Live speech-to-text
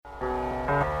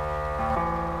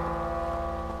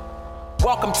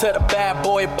Welcome to the bad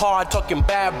boy pod, talking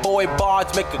bad boy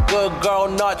bards, make a good girl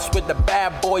nuts with the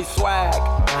bad boy swag.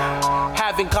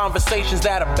 Having conversations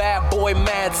that a bad boy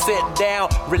mad, sit down,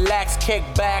 relax, kick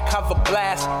back, have a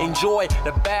blast, enjoy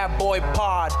the bad boy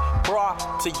pod,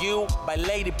 brought to you by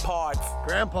Lady Parts.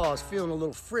 Grandpa's feeling a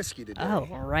little frisky today. Oh,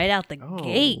 right out the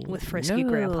gate with Frisky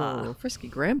Grandpa. Frisky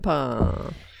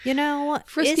Grandpa. You know,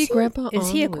 Frisky Grandpa. Is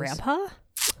he a always. grandpa?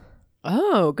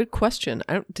 Oh, good question.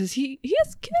 Does he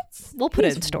has kids? We'll put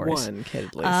it in stories. One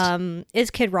kid at least. Is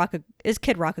Kid Rock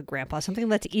a grandpa? Something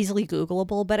that's easily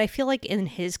Googleable, but I feel like in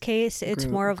his case, it's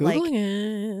more of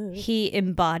Googling it. he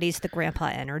embodies the grandpa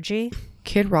energy.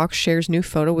 Kid Rock shares new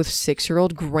photo with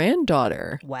 6-year-old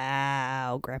granddaughter.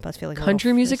 Wow, grandpa's feeling a little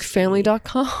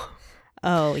Countrymusicfamily.com.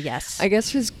 Oh, yes. I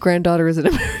guess his granddaughter is an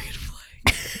American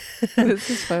flag. This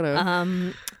is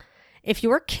photo. If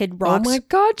your Kid Rock's... Oh my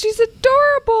god, she's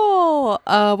adorable.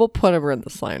 We'll put her in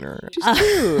the sliner. She's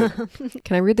cute.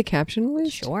 Can I read the caption,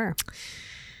 please? Sure.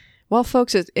 Well,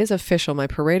 folks, it is official. My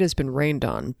parade has been rained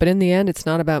on. But in the end, it's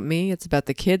not about me. It's about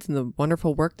the kids and the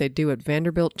wonderful work they do at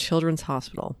Vanderbilt Children's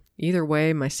Hospital. Either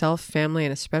way, myself, family,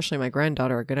 and especially my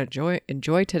granddaughter are going to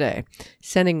enjoy today.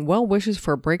 Sending well wishes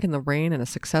for a break in the rain and a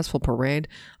successful parade.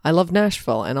 I love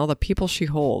Nashville and all the people she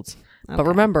holds. Okay. But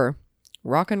remember,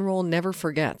 rock and roll never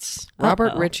forgets.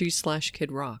 Robert Ritchie /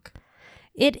 Kid Rock.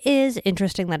 It is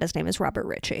interesting that his name is Robert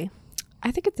Ritchie.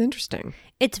 I think it's interesting.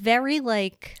 It's very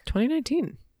like...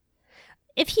 2019.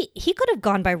 If he could have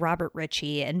gone by Robert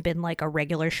Ritchie and been like a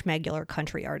regular schmegular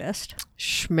country artist.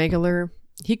 Schmegular.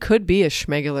 He could be a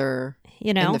schmegular,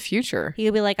 in the future. He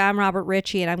could be like, I'm Robert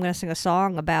Ritchie and I'm going to sing a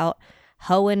song about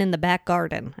hoeing in the back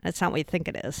garden. That's not what you think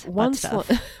it is. Once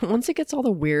he gets all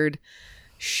the weird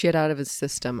shit out of his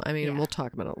system, I mean, we'll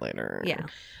talk about it later. Yeah.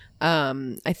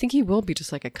 I think he will be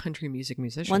just like a country music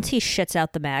musician. Once he shits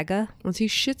out the MAGA. Once he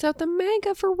shits out the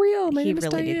MAGA for real. My name is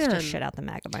Diane. He really needs to shit out the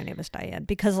MAGA. My name is Diane.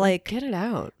 Because like... Get it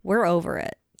out. We're over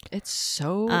it. It's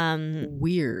so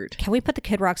weird. Can we put the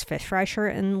Kid Rock's fish fry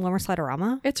shirt in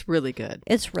slammeramma? It's really good.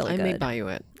 It's really good. I may buy you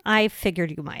it. I figured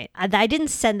you might. I didn't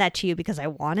send that to you because I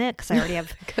want it, because I already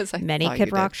have many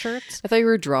Kid Rock shirts. I thought you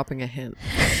were dropping a hint.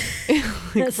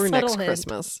 Like for next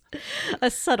Christmas.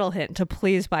 A subtle hint to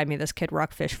please buy me this Kid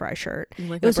Rock fish fry shirt.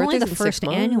 Like, it was only the first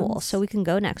annual, so we can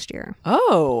go next year.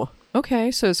 Oh, okay.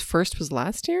 So his first was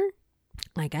last year?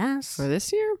 I guess. Or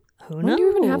this year? Who knows? When do you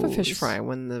even have a fish fry?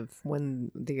 When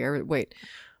the air... Wait,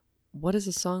 what does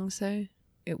the song say?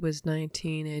 It was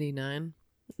 1989.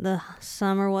 The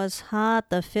summer was hot,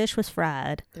 the fish was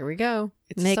fried. There we go.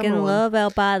 It's making love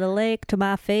out by the lake to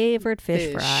my favorite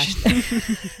fish fry.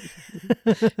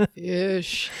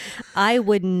 Fish. I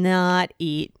would not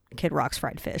eat Kid Rock's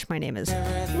fried fish. My name is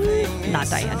not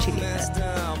Diane. She'd eat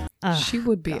it. She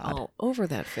would be all over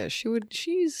that fish.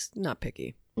 She's not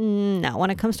picky. No, when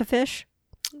it comes to fish,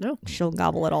 no, she'll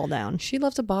gobble it all down. She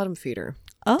loves a bottom feeder.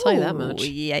 Oh, I'll tell you that much.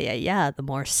 Yeah. The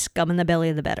more scum in the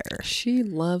belly, the better. She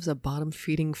loves a bottom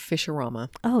feeding fisharama.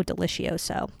 Oh,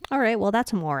 delicioso. All right, well,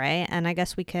 that's amore, and I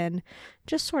guess we can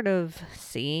just sort of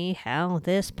see how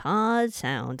this pod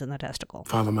sounds in the testicle.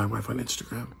 Follow my wife on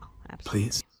Instagram,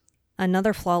 please.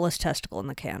 Another flawless testicle in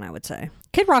the can, I would say.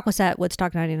 Kid Rock was at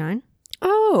Woodstock 99.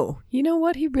 Oh, you know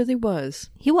what? He really was.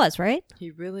 He was, right?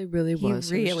 He really, really was.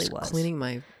 He really was. was. Cleaning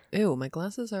my... Ew, my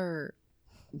glasses are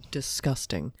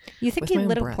disgusting. You think he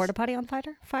lit a porta potty on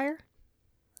fire?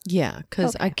 Yeah,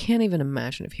 because I can't even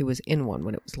imagine if he was in one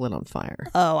when it was lit on fire.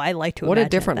 Oh, I like to what imagine a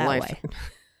different it that life way.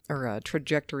 or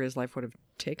trajectory his life would have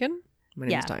taken. My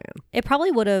name is Diane. It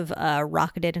probably would have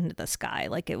rocketed into the sky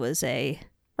like it was a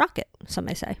rocket, some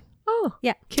may say. Oh,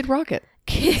 yeah. Kid Rocket,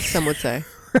 some would say.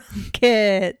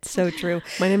 Rocket, so true.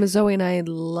 My name is Zoe and I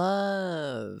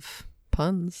love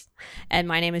puns. And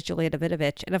my name is Julia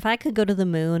Davidovich. And if I could go to the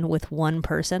moon with one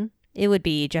person, it would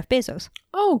be Jeff Bezos.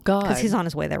 Oh, God. Because he's on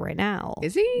his way there right now.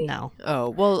 Is he? No. Oh,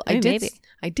 well, maybe.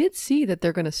 I did see that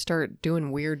they're going to start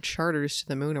doing weird charters to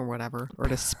the moon or whatever, or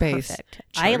to space. Perfect.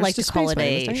 I like to call it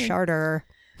a charter.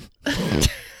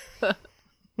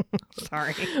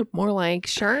 Sorry. More like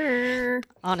charter.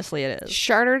 Honestly, it is.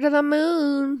 Charter to the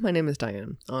moon. My name is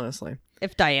Diane, honestly.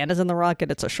 If Diana's in the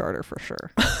rocket, it's a charter for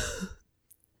sure.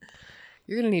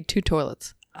 You're going to need 2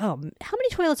 toilets. Oh, how many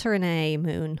toilets are in a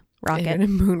moon rocket? In a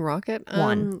moon rocket?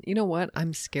 One. You know what?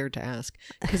 I'm scared to ask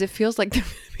because it feels like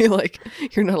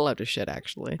you're not allowed to shit,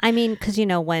 actually. I mean, because,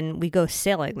 when we go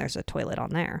sailing, there's a toilet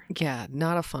on there. Yeah,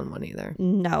 not a fun one either.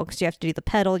 No, because you have to do the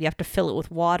pedal, you have to fill it with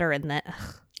water, and then...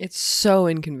 It's so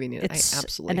inconvenient. I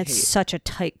absolutely hate it. And it's such a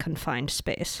tight, confined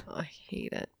space. I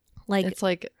hate it.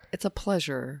 It's a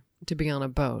pleasure to be on a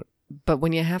boat, but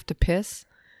when you have to piss...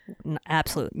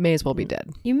 Absolutely. May as well be dead.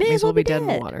 You may as well be dead in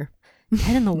the water.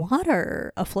 Head in the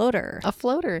water. A floater. A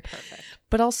floater. Perfect.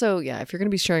 But also, yeah, if you're going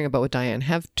to be sharing a boat with Diane,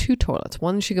 have 2 toilets.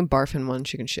 One she can barf in, one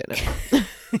she can shit in.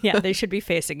 Yeah, they should be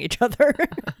facing each other.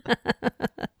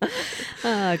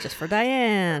 Just for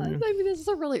Diane. I mean, this is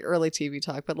a really early TV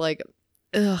talk, but like,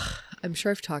 I'm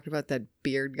sure I've talked about that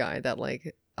beard guy that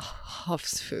like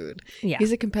huffs food. Yeah.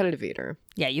 He's a competitive eater.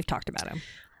 Yeah, you've talked about him.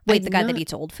 Wait, the guy that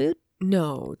eats old food?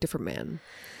 No, different man.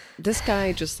 This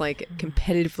guy just like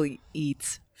competitively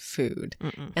eats food.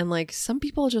 And like some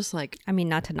people just like, I mean,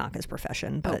 not to knock his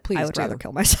profession, but please I would do. rather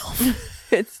kill myself.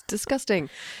 It's disgusting.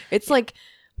 It's like,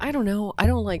 I don't know.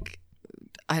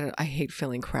 I hate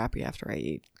feeling crappy after I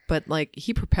eat, but like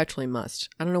he perpetually must.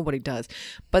 I don't know what he does.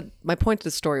 But my point to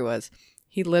the story was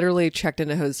he literally checked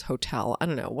into his hotel. I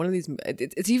don't know. One of these,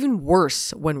 it's even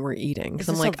worse when we're eating. Is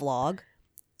this I'm like, a vlog?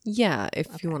 Yeah,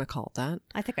 if you want to call it that.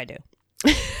 I think I do.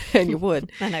 And you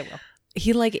would. And I will.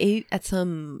 He like ate at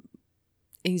some,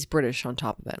 he's British on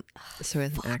top of it. So he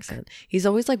has an accent. He's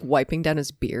always like wiping down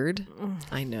his beard.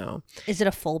 I know. Is it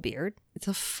a full beard? It's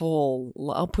a full,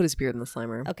 I'll put his beard in the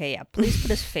slimer. Okay, yeah. Please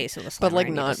put his face in the slimer. But like I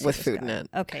need to not see with this food guy. in it.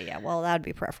 Okay, yeah. Well, that would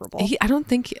be preferable. I don't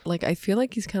think, like, I feel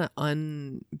like he's kind of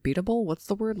unbeatable. What's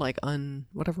the word? Like,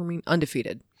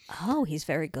 undefeated. Oh, he's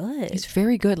very good. He's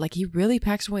very good. Like, he really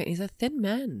packs away. He's a thin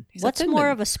man. What's more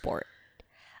of a sport?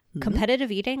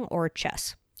 Competitive eating or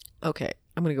chess? Okay,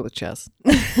 I'm going to go with chess.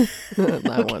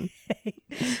 That one.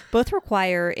 Both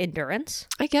require endurance.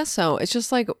 I guess so. It's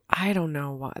just like, I don't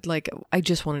know what. Like, I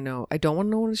just want to know. I don't want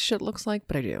to know what his shit looks like,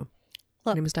 but I do.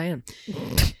 My name is Diane.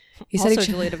 He said Also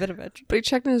Julia Davidovich. But he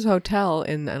checked in his hotel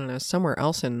in, I don't know, somewhere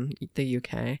else in the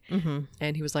UK.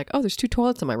 And he was like, oh, there's 2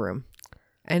 toilets in my room.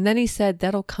 And then he said,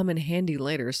 that'll come in handy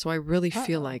later. So I really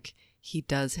feel like he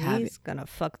does have He's going to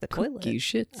fuck the toilet. cookie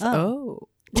shits. Oh.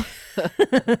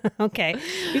 Okay.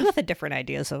 We both had different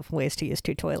ideas of ways to use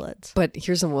 2 toilets. But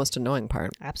here's the most annoying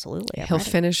part. Absolutely. He'll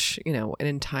finish, an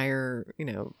entire,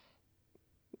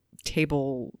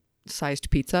 table-sized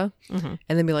pizza and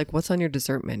then be like, what's on your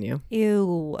dessert menu?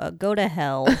 Ew, go to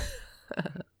hell.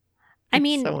 I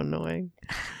mean, so annoying.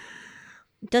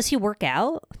 Does he work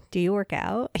out? Do you work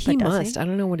out? He must. I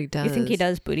don't know what he does. You think he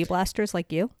does booty blasters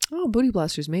like you? Oh, booty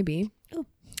blasters, maybe. Oh,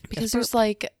 because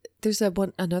there's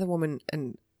another woman,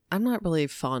 and I'm not really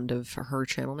fond of her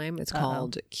channel name. It's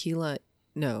called Katina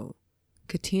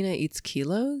Eats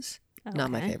Kilos. Okay. Not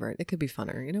my favorite. It could be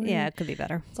funner. You know what I mean? It could be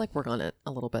better. Let's like work on it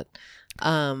a little bit.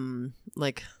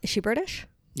 Is she British?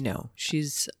 No,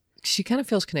 she kind of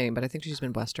feels Canadian, but I think she's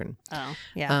been Western. Oh,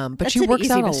 yeah. But That's she works an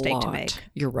easy out mistake a lot. To make.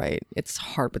 You're right. It's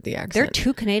hard with the accent. There are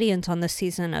 2 Canadians on this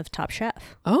season of Top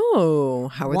Chef. Oh,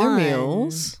 how are their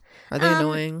meals? Are they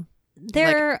annoying?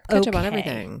 They're catch okay. up on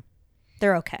everything.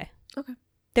 They're okay. Okay.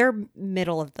 They're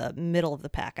middle of the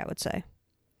pack, I would say.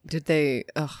 Did they?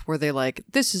 Were they like,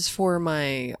 this is for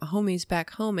my homies back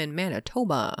home in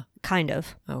Manitoba? Kind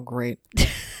of. Oh, great.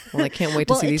 Well, I can't wait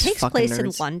to see these fucking nerds. It takes place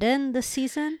in London this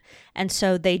season, and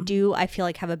so they do, I feel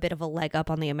like, have a bit of a leg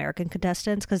up on the American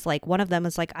contestants, because like one of them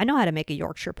is like, I know how to make a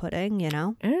Yorkshire pudding, you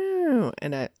know? Oh,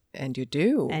 and you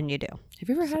do. And you do. Have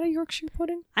you ever had a Yorkshire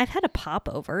pudding? I've had a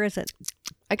popover. Is it?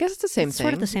 I guess it's the same thing.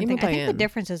 Sort of the same thing. Diane. I think the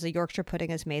difference is the Yorkshire pudding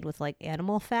is made with like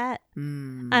animal fat.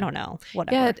 I don't know.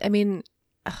 Whatever. Yeah, I mean,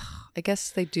 I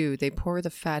guess they do. They pour the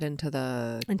fat into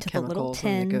the little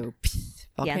tin. And they go,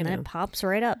 yeah, and then it pops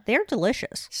right up. They're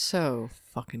delicious. So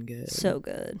fucking good. So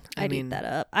good. I'd eat that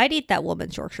up. I'd eat that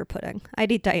woman's Yorkshire pudding.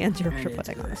 I'd eat Diane's Yorkshire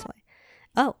pudding, honestly.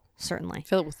 Oh, certainly.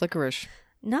 Fill it with licorice.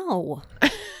 No.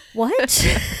 What?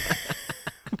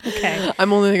 Okay.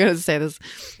 I'm only going to say this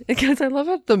because I love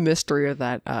how the mystery of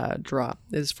that drop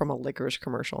is from a licorice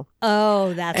commercial.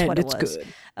 Oh, that's what it was. It's good.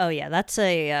 Oh, yeah. That's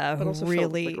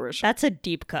that's a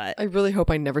deep cut. I really hope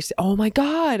I never see. Oh my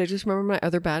God. I just remember my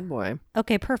other bad boy.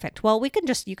 Okay, perfect. Well, you can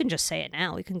just say it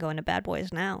now. We can go into bad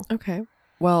boys now. Okay.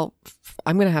 Well,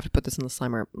 I'm going to have to put this in the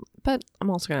slimer, but I'm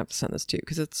also going to have to send this to you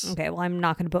because it's... Okay, well, I'm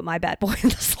not going to put my bad boy in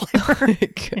the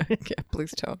slimer. Yeah,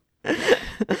 please don't.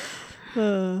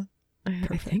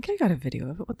 I think I got a video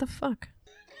of it. What the fuck?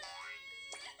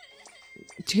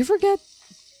 Do you ever get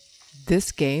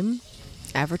this game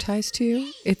advertised to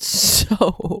you? It's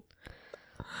so...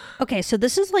 Okay, so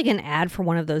this is like an ad for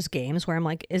one of those games where I'm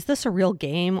like, is this a real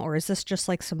game or is this just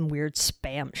like some weird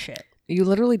spam shit? You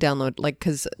literally download, like,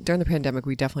 because during the pandemic,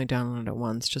 we definitely downloaded it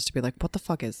once just to be like, what the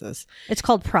fuck is this? It's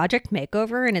called Project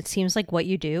Makeover, and it seems like what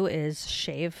you do is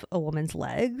shave a woman's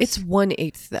legs. It's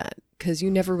 1/8 that, because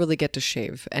you never really get to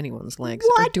shave anyone's legs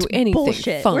or do anything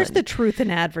bullshit? fun. Where's the truth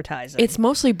in advertising? It's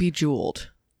mostly Bejeweled.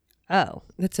 Oh.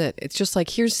 That's it. It's just like,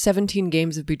 here's 17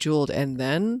 games of Bejeweled, and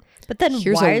then But then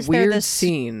here's why a is there weird this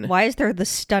scene. Why is there this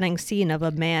stunning scene of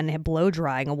a man blow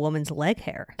drying a woman's leg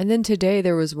hair? And then today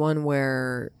there was one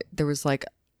where there was like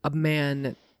a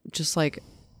man just like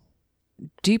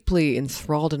deeply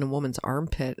enthralled in a woman's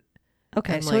armpit.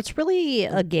 Okay, And, so like, it's really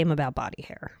a game about body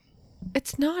hair.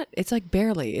 It's not. It's like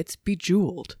barely. It's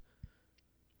Bejeweled.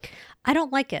 I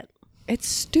don't like it. It's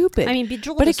stupid. I mean,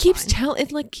 Bejeweled but is it keeps fine.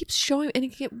 it like keeps showing, and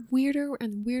it get weirder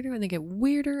and weirder, and they get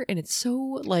weirder, and it's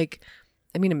so like,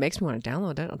 I mean, it makes me want to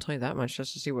download it. I'll tell you that much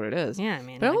just to see what it is. Yeah, I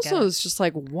mean, but I also get it. it's just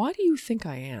like, what do you think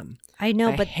I am? I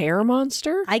know, A but hair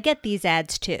monster? I get these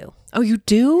ads too. Oh, you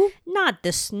do? Not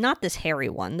this hairy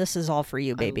one. This is all for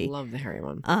you, baby. I love the hairy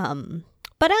one.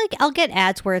 But I'll get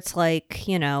ads where it's like,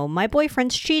 you know, my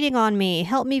boyfriend's cheating on me.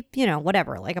 Help me, you know,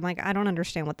 whatever. Like, I'm like, I don't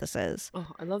understand what this is. Oh,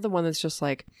 I love the one that's just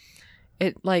like,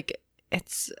 it's like,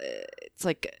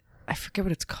 I forget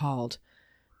what it's called,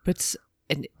 but it's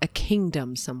a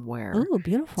kingdom somewhere. Ooh,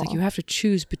 beautiful. It's like you have to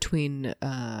choose between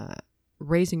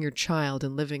raising your child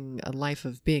and living a life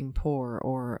of being poor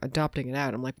or adopting it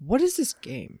out. I'm like, what is this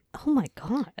game? Oh my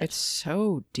God. It's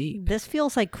so deep. This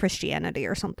feels like Christianity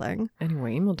or something.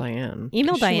 Anyway, email Diane.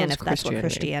 Email 'Cause she Diane loves if that's what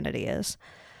Christianity is.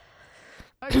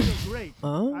 I feel great.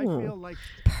 Oh. I feel like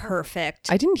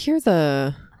Perfect. I didn't hear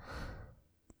the...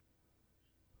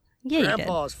 Yeah, you did.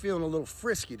 Grandpa's feeling a little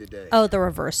frisky today. Oh, the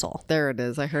reversal. There it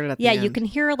is. I heard it at the Yeah, end. you can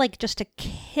hear like just a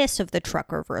kiss of the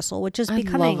truck reversal, which is I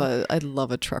becoming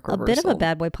love a truck a reversal. bit of a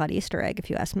bad boy pod Easter egg, if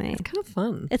you ask me. It's kind of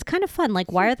fun. It's kind of fun.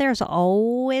 Like, why are there's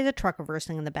always a truck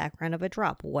reversing in the background of a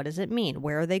drop? What does it mean?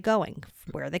 Where are they going?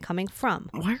 Where are they coming from?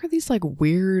 Why are these like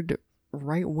weird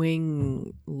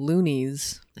right-wing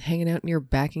loonies hanging out near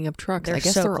backing up trucks? They're I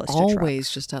guess so they're close to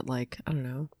always just at like, I don't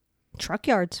know, Truck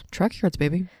yards. truck yards,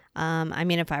 baby. I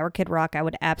mean, if I were Kid Rock, I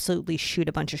would absolutely shoot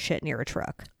a bunch of shit near a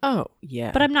truck. Oh,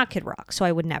 yeah. But I'm not Kid Rock, so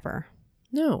I would never.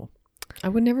 No, I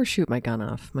would never shoot my gun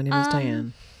off. My name is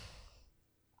Diane.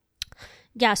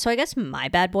 Yeah, so I guess my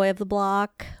bad boy of the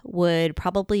block would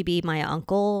probably be my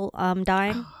uncle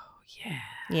dying. Oh, yeah.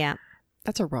 Yeah.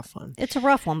 That's a rough one. It's a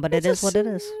rough one, but it is what it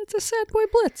is. It's a sad boy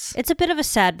blitz. It's a bit of a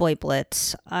sad boy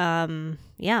blitz.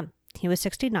 Yeah, he was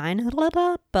 69,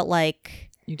 but like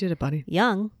You did it, buddy.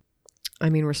 young. I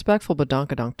mean, respectful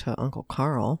badonkadonk to Uncle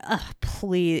Carl.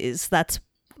 Please, that's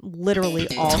literally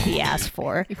all he asked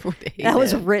for. He would hate That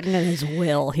was it. written in his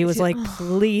will. He was like,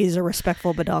 please, a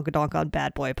respectful badonkadonk on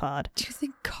Bad Boy Pod. Do you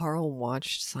think Carl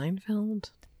watched Seinfeld?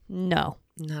 No.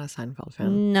 Not a Seinfeld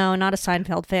fan. No, not a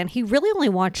Seinfeld fan. He really only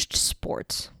watched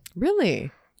sports. Really?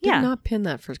 Yeah. Did not pin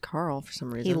that for Carl for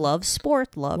some reason. He loves sport,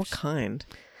 What loves kind?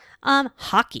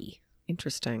 hockey.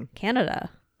 Interesting.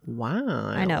 Canada. Wow.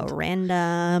 I know,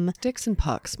 random. Sticks and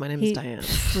pucks. My name is Diane.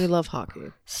 We love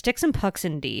hockey. Sticks and pucks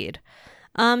indeed.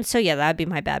 So yeah, that'd be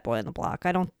my bad boy on the block.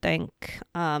 I don't think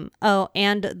and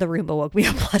the Roomba woke me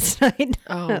up last night.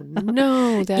 Oh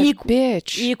no, that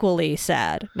bitch. Equally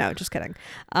sad. No, just kidding.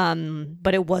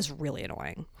 But it was really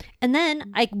annoying. And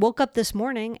then I woke up this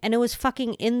morning and it was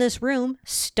fucking in this room,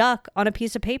 stuck on a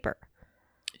piece of paper.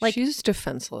 Like, she's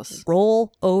defenseless.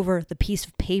 roll over the piece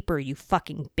of paper, you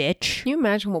fucking bitch. Can you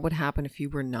imagine what would happen if you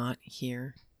were not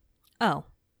here? Oh.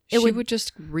 She would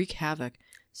just wreak havoc.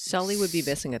 Sully would be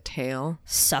missing a tail.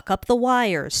 Suck up the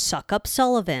wires. Suck up Oh,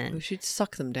 Sullivan. she'd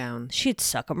suck them down. She'd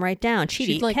suck them right down. She'd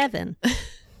eat like- Kevin.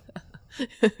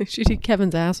 She'd eat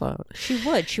Kevin's ass out. She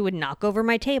would. She would knock over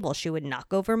my table. She would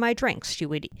knock over my drinks. She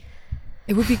would.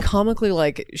 It would be comically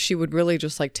like she would really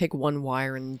just like take one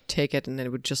wire and take it, and then it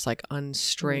would just like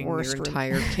unstring Worst your room-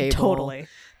 entire cable. Totally.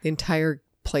 The entire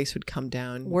place would come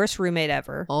down. Worst roommate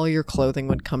ever. All your clothing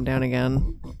would come down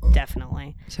again.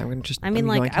 Definitely. So I'm gonna just. I mean, I'm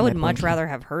like, going to I would my much blanket. rather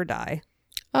have her die.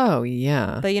 Oh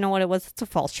yeah. But you know what it was? It's a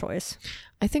false choice.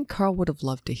 I think Carl would have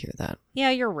loved to hear that.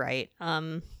 Yeah, you're right.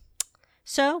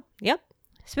 So, yep.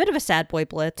 It's a bit of a sad boy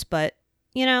blitz, but,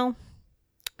 you know,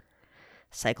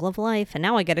 cycle of life. And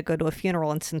now I get to go to a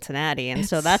funeral in Cincinnati. And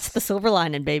so that's the silver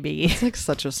lining, baby. It's like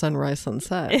such a sunrise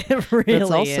sunset. It really But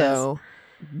it's also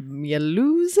you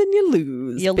lose and you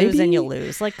lose. You lose and baby. you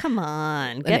lose. Like, come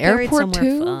on. Get An married airport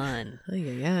somewhere too? fun. Oh,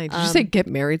 yeah. Did you say get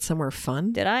married somewhere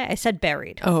fun? Did I? I said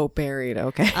buried. Oh, buried.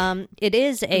 Okay. It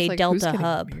is I was a like, who's Delta getting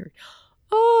hub. married?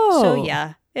 Oh. So,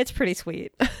 yeah, it's pretty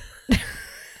sweet.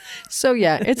 So,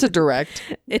 yeah, it's a direct.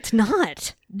 It's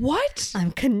not. What?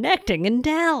 I'm connecting in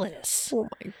Dallas. Oh,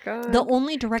 my God. The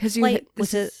only direct 'Cause you flight hit-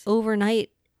 was this an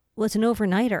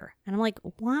overnighter. And I'm like,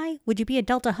 why would you be a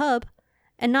Delta hub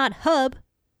and not hub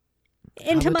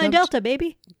into Hub my attempt? Delta,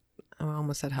 baby? I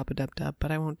almost said hubba-dub-dub,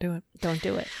 but I won't do it. Don't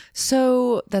do it.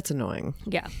 So that's annoying.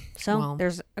 Yeah. So Well,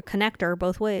 there's a connector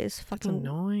both ways. That's Fucking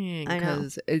annoying. I know.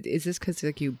 Is this because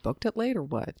like you booked it late or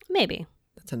what? maybe.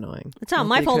 That's annoying. It's not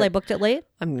my fault I booked it late.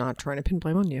 I'm not trying to pin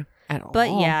blame on you at all. But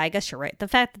yeah, I guess you're right. The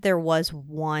fact that there was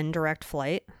one direct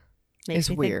flight makes It's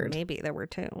me weird. think maybe there were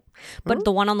two. But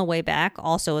the one on the way back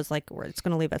also is like, it's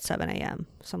going to leave at 7 a.m.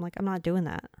 So I'm like, I'm not doing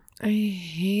that. I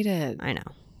hate it. I know.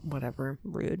 Whatever.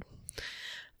 Rude.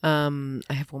 I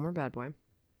have one more bad boy.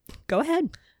 Go ahead.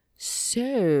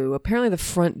 So apparently the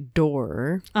front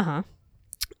door Uh-huh.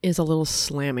 is a little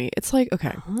slammy. It's like,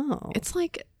 okay. Oh. It's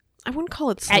like, I wouldn't call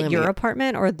it slammy. At your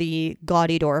apartment or the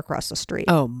gaudy door across the street?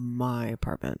 Oh, my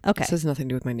apartment. Okay. This has nothing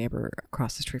to do with my neighbor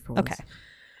across the street for once. Okay.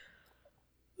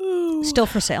 Still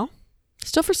for sale?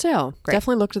 Still for sale. Great.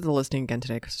 Definitely looked at the listing again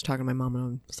today because I was talking to my mom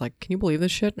and I was like, can you believe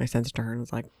this shit? And I sent it to her and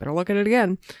was like, better look at it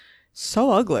again.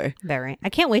 So ugly. Very. I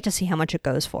can't wait to see how much it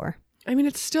goes for. I mean,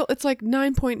 it's like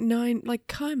 9.9. Like,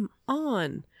 come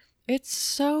on. It's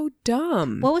so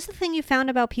dumb. What was the thing you found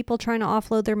about people trying to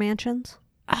offload their mansions?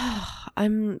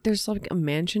 There's like a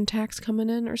mansion tax coming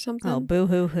in or something. Oh,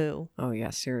 boo-hoo-hoo. Oh yeah,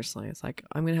 seriously. It's like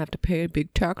I'm gonna have to pay a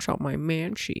big tax on my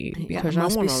mansion because it I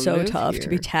must be wanna so live tough to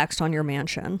be here. taxed on your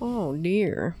mansion. Oh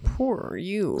dear, poor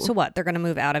you. So what? They're going to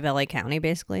move out of LA County,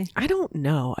 basically? I don't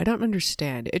know. I don't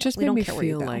understand. It just We made don't me care where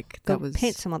you feel go. like Go that was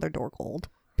paint some other door gold.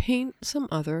 paint some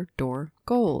other door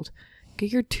gold.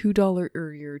 Get your $2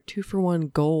 or your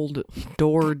 2-for-1 gold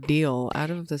door deal out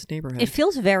of this neighborhood. It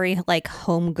feels very like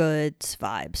Home Goods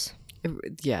vibes.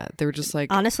 Yeah, they were just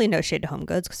like, Honestly, no shade to Home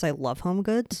Goods because I love Home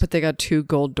Goods. but they got 2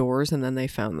 gold doors and then they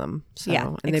found them. So, Yeah,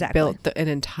 and exactly. they built an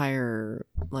entire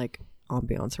like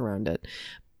ambiance around it.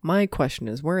 My question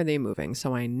is, where are they moving?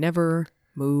 So I never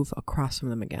move across from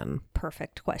them again.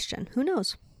 Perfect question. Who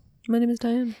knows? My name is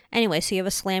Diane. Anyway, so you have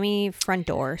a slammy front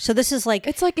door. So this is like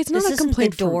It's not this a isn't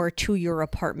complaint the door to your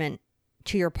apartment.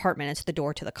 To your apartment, it's the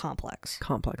door to the complex.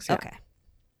 complex. Yeah. Okay.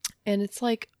 And it's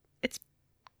like, it's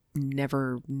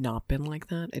never not been like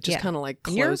that. It just Yeah. kind of like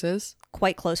And you're- closes.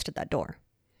 Quite close to that door.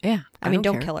 Yeah. I mean,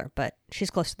 don't care. kill her, but she's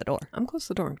close to the door. I'm close to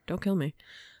the door. Don't kill me.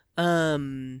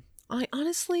 I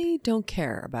honestly don't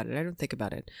care about it. I don't think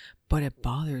about it. But it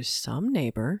bothers some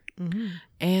neighbor. Mm-hmm.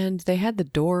 And they had the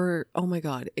door, oh my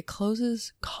God, it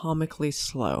closes comically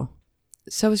slow.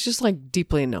 So it's just like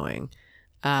deeply annoying.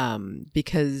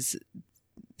 Because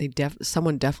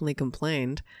someone definitely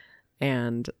complained.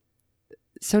 And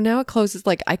so now it closes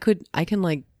like I can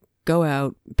like go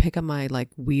out, pick up my like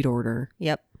weed order,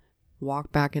 Yep.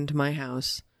 walk back into my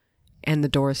house, and the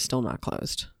door is still not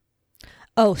closed.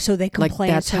 Oh, so they Like,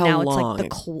 complained. that's so how now long. it's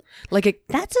like the Like it,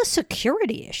 that's a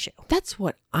security issue. that's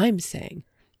what I'm saying.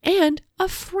 And a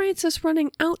Francis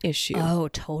running out issue. Oh,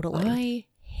 totally. I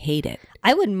hate it.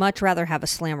 I would much rather have a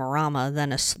slammeramma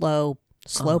than a slow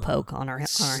poke on our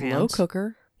Slow hands.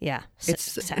 cooker. Yeah,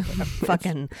 It's- exactly.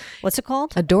 Fucking what's it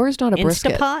called? A door is not a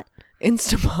brisket. Instapot.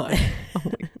 Instapot. Oh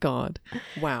my God.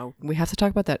 Wow. We have to talk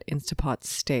about that Instapot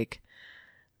steak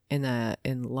in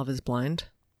Love is Blind.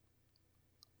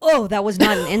 Oh, that was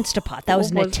not an Instapot. That was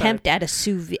an What was attempt at a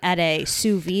sous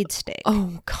vide steak.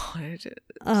 Oh God.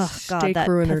 Oh God,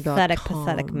 that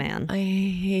pathetic man. I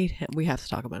hate him. We have to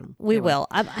talk about him. We Anyway. will.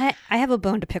 I have a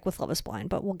bone to pick with Love is Blind,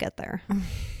 but we'll get there.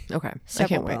 Okay. Several I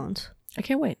can't wait. bones. I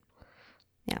can't wait.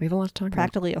 Yeah. We have a lot to talk about.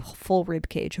 Practically a full rib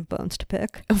cage of bones to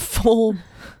pick. A full.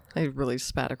 I really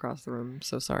spat across the room.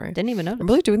 So sorry. Didn't even notice. I'm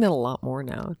really doing that a lot more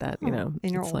now that, you know.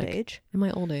 in your it's old like- age. In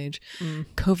my old age. Mm.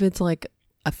 COVID's like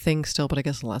a thing still, but I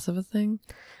guess less of a thing.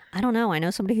 I don't know. I know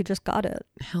somebody who just got it.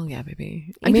 Hell yeah, baby.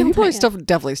 You I mean, can people are play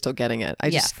definitely still getting it. I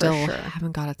Yeah, just for still sure.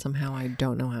 haven't got it somehow. I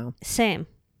don't know how. Same.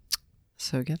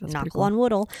 So yeah, that's Knock pretty cool. on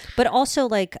woodle. But also,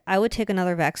 like, I would take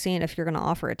another vaccine if you're going to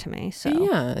offer it to me. So,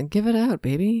 Yeah, give it out,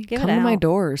 baby. Give Come it to my out.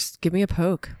 doors. Give me a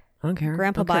poke. I don't care.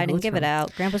 Grandpa Don't care who Biden, it's give it from.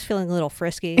 out. Grandpa's feeling a little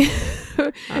frisky.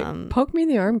 Poke me in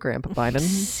the arm, Grandpa Biden.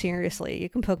 Seriously, you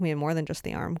can poke me in more than just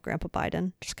the arm, Grandpa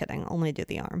Biden. Just kidding. Only do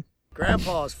the arm.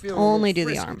 Grandpa's feeling Only a little do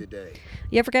the frisky arm. today.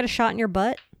 You ever get a shot in your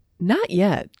butt? Not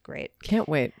yet. Great. Can't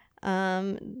wait.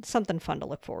 Something fun to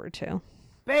look forward to.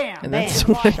 Bam! And Bam. that's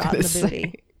what I'm Shot in gonna the say.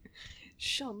 booty.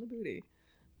 Shot in the booty.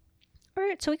 All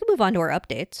right, so we can move on to our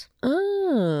updates.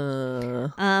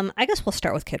 Ah. I guess we'll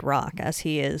start with Kid Rock, as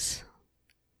he is,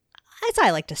 as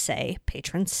I like to say,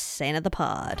 patron saint of the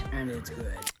pod. And it's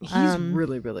good. He's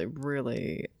really, really,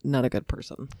 really not a good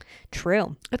person.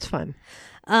 True. It's fine.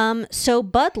 So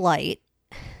Bud Light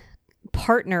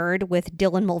partnered with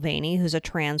Dylan Mulvaney, who's a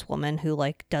trans woman who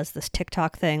like does this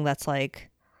TikTok thing that's like,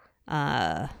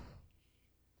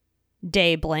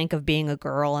 day blank of being a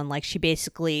girl, and like she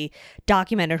basically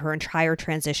documented her entire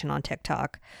transition on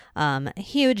TikTok.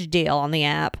 Huge deal on the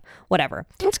app. Whatever.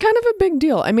 It's kind of a big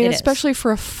deal. I mean, It especially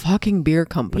for a fucking beer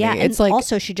company. Yeah, it's and like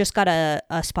also she just got a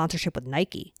sponsorship with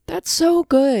Nike. that's so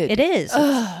good. It is.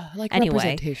 Like Anyway,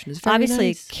 representation is very obviously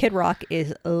nice. Kid Rock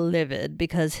is livid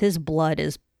because his blood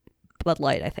is Bud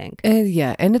Light, I think.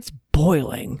 Yeah, and it's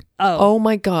boiling. Oh. Oh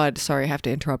my God! Sorry, I have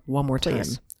to interrupt one more time.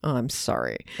 Please. Oh, I'm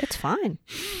sorry. It's fine.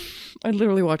 I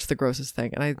literally watched the grossest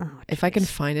thing, and if I can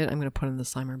jeez. find it, I'm going to put it in the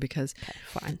slimer because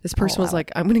Fine. this person I'll was allow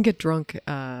like, "I'm going to get drunk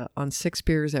on 6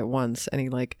 beers at once," and he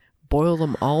like boiled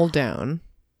them all down.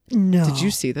 it. No. Did you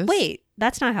see this? Wait,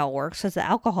 that's not how it works, because the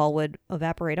alcohol would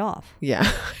evaporate off. Yeah,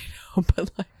 I know,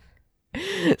 but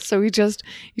like, so he just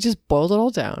boiled it all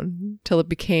down till it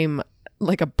became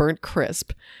like a burnt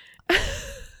crisp.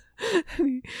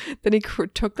 Then he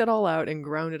took that all out and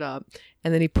ground it up,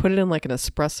 and then he put it in like an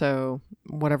espresso,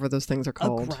 whatever those things are A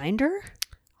called. grinder?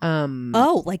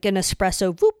 Oh, like an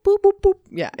espresso. Boop, boop, boop, boop.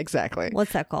 Yeah, exactly.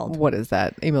 What's that called? What is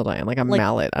that? Email Diane, like a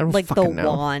mallet. I don't like the fucking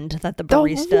know. wand that the The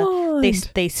barista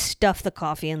wand! they stuff the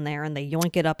coffee in there and they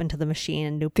yoink it up into the machine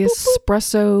and do The boop,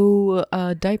 boop.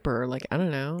 espresso diaper, like I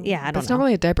don't know. Yeah, I don't That's know. not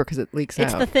really a diaper because it leaks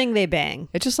It's out. the thing they bang.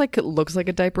 It just like it looks like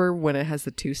a diaper when it has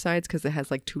the 2 sides because it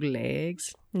has like 2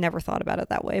 legs. Never thought about it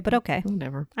that way, but okay.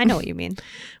 Whatever. I know what you mean.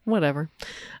 Whatever.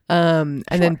 And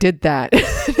then did that.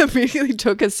 Immediately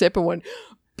took a sip and went.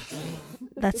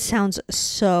 That sounds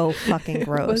so fucking It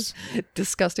gross. was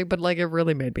disgusting, but like it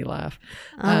really made me laugh.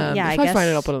 Yeah, if I I find it,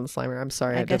 guess- I'll put it in the slimer. I'm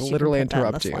sorry, I, guess did you can literally put that in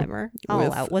interrupt the you. Slimer. Oh, with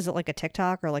wow. Was it like a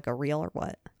TikTok or like a reel or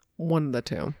what? One of the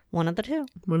two. One of the two.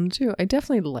 One of the two. I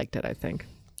definitely liked it, I think.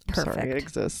 I'm Sorry, Perfect. it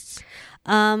exists.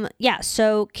 Yeah,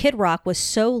 so Kid Rock was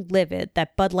so livid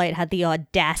that Bud Light had the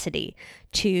audacity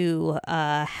to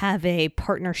have a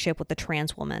partnership with a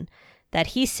trans woman that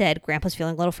he said, Grandpa's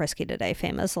feeling a little frisky today,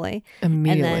 famously.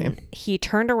 Immediately. And then he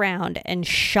turned around and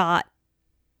shot,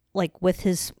 like with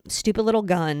his stupid little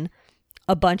gun,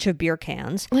 a bunch of beer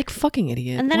cans. Like fucking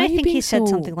idiot. And then Why I are you think he being said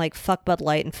so- something like, fuck Bud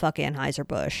Light and fuck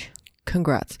Anheuser-Busch.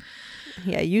 Congrats.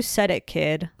 Yeah, you said it,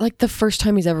 kid. Like the first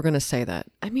time he's ever going to say that.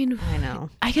 I mean, I know.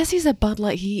 I guess he's a Bud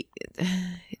Light.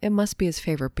 It must be his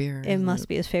favorite beer. It must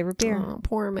be his favorite beer. Oh,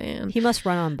 poor man. He must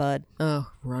run on Bud.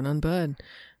 Oh, run on Bud.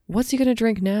 What's he going to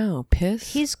drink now?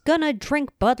 Piss? He's gonna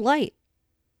drink Bud Light.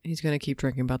 He's going to keep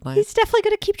drinking Bud Light. He's definitely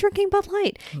gonna keep drinking Bud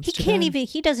Light. That's too bad.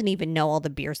 He doesn't even know all the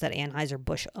beers that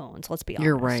Anheuser-Busch owns. Let's be honest.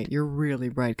 You're right. You're really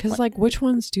right. Because, like, which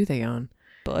ones do they own?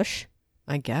 Bush.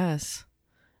 I guess.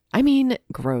 I mean,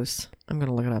 gross. I'm going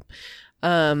to look it up.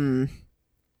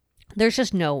 There's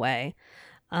just no way.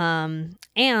 And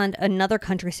another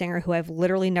country singer who I've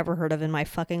literally never heard of in my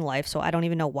fucking life, so I don't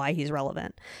even know why he's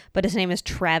relevant. But his name is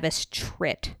Travis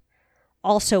Tritt.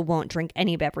 Also won't drink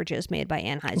any beverages made by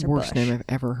Anheuser-Busch. Worst name I've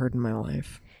ever heard in my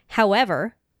life.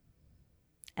 However,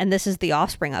 and this is the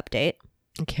Offspring update.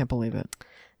 I can't believe it.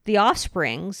 The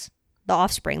Offspring,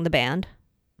 the band,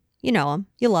 you know them,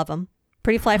 you love them.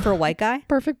 Pretty fly for a white guy.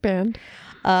 Perfect band.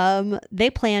 They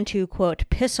plan to, quote,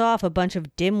 piss off a bunch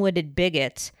of dim-witted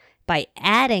bigots by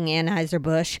adding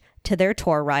Anheuser-Busch to their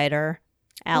tour rider.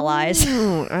 Allies.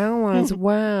 Oh, allies.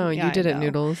 Wow. Yeah, You did I it, know.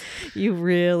 Noodles. You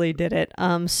really did it.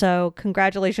 So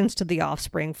congratulations to the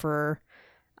Offspring for,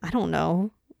 I don't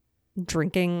know,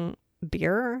 drinking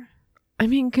beer. I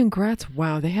mean, congrats.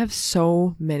 Wow. They have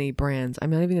so many brands. I'm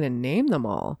not even going to name them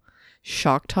all.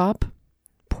 Shock Top.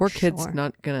 Poor kid's Sure.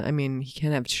 not going to, I mean, he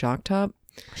can't have Shock Top.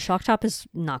 Shock Top is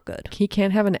not good. He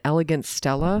can't have an Elegant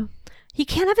Stella. He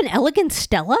can't have an Elegant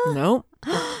Stella? Nope.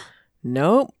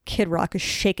 Nope. Kid Rock is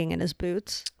shaking in his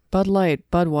boots. Bud Light,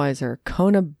 Budweiser,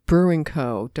 Kona Brewing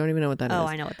Co. Don't even know what that is. Oh,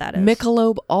 I know what that is.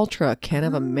 Michelob Ultra. Can't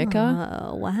have a Mica.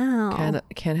 Oh, wow.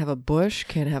 Can't have a Bush.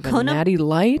 Can't have a Kona- Natty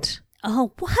Light.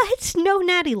 Oh, what? No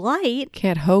Natty Light.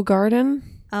 Can't Hoegaarden.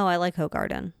 Oh, I like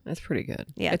Hoegaarden. That's pretty good.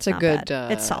 Yeah, it's it's a not good.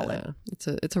 bad. It's solid.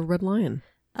 It's a Red Lion,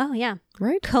 Oh, yeah.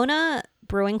 right? Kona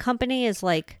Brewing Company is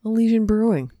like, Elysian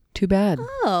Brewing. Too bad.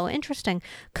 oh, interesting.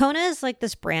 Kona is like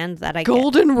this brand that I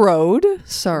Golden Road.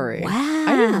 Sorry. Wow.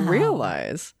 I didn't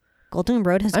realize. Golden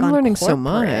Road has I'm gone learning so corporate.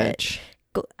 much.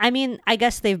 I mean, I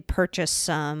guess they've purchased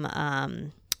some,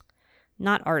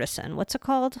 not artisan. What's it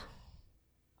called?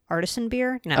 Artisan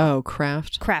beer? No. Oh,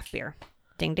 craft. Craft beer.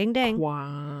 Ding, ding, ding.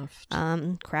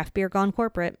 Craft. Craft beer gone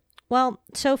corporate. Well,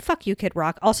 so fuck you, Kid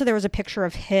Rock. Also, there was a picture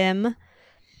of him,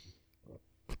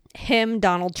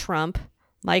 Donald Trump,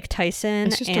 Mike Tyson,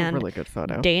 It's just and a really good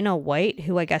photo. Dana White,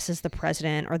 who I guess is the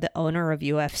president or the owner of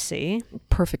UFC,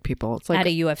 Perfect people. It's like at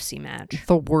a UFC match.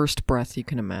 the worst breath you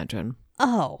can imagine.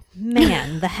 Oh,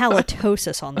 man, the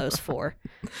halitosis on those four.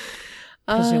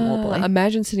 presumably.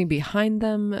 Imagine sitting behind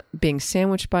them, being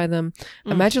sandwiched by them.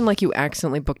 Imagine like you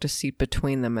accidentally booked a seat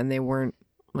between them and they weren't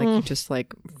like you just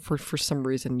like for some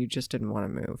reason you just didn't want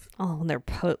to move. Oh,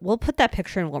 we'll put that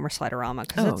picture in Wilmer Sliderama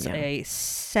because it's a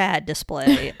sad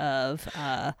display of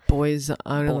boys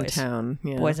out in the town.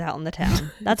 Yeah. Boys out in the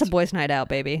town. That's a boys' night out,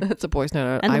 baby. That's a boys' night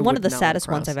out. And one of the saddest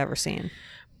ones I've ever seen.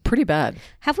 Pretty bad.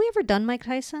 Have we ever done Mike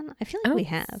Tyson? I feel like we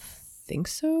have. Think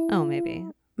so. Oh, maybe.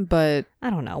 But I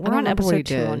don't know. We're on episode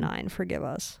 209. Forgive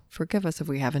us. Forgive us if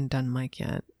we haven't done Mike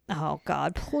yet. Oh,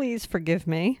 God. Please forgive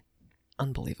me.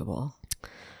 Unbelievable.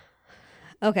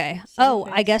 Okay.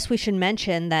 I guess we should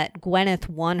mention that Gwyneth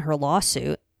won her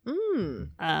lawsuit.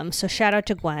 So shout out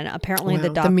to Gwen. Apparently the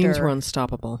doctor... The memes were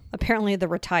unstoppable. Apparently the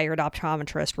retired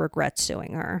optometrist regrets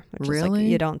suing her. Which really? Is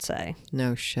like, you don't say.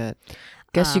 No shit.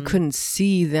 Guess you couldn't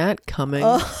see that coming.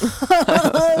 Oh,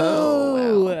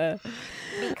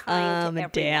 wow.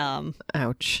 Damn.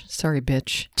 Ouch. Sorry,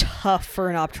 bitch. Tough for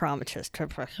an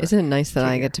optometrist. Isn't it nice that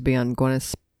I get to be on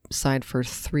Gwyneth's side for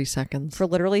 3 seconds? For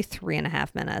literally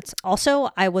 3.5 minutes. Also,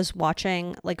 I was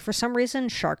watching, like, for some reason,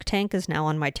 Shark Tank is now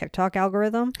on my TikTok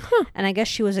algorithm. And I guess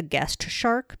she was a guest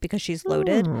shark because she's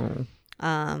loaded.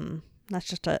 That's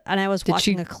just and I was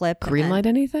watching a clip. Greenlight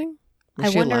anything? I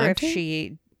wonder if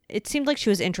she... It seemed like she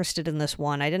was interested in this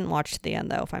one. I didn't watch to the end,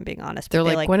 though, if I'm being honest. They're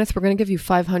like, Gwyneth, we're going to give you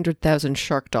 500,000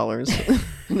 shark dollars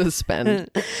to spend.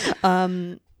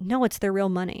 No, it's their real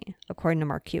money, according to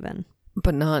Mark Cuban.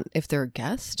 But not if they're a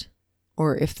guest?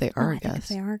 Or if they are a guest? If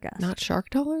they are a guest. Not shark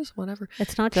dollars? Whatever.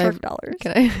 It's not shark dollars.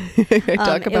 Can I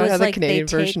talk about how the like Canadian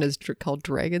version is called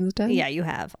Dragon's Den? Yeah, you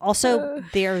have. Also,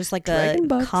 there's like a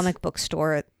comic book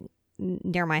store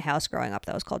near my house growing up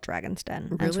that was called Dragon's Den.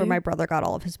 Really? That's where my brother got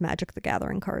all of his Magic the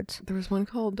Gathering cards. There was one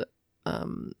called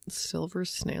Silver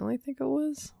Snail, I think it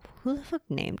was. Who the fuck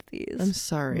named these? I'm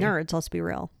sorry. Nerds, let's be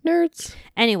real. Nerds.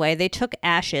 Anyway, they took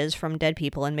ashes from dead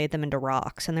people and made them into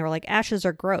rocks. And they were like, ashes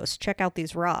are gross. Check out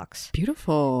these rocks.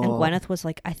 Beautiful. And Gwyneth was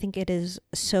like, I think it is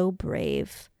so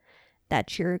brave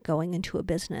that you're going into a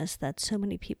business that so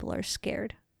many people are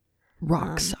scared.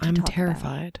 Rocks. I'm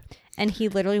terrified. And he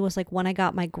literally was like, when I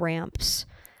got my gramps,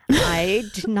 I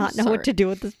did not know what to do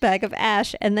with this bag of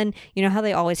ash. And then, you know how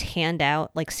they always hand out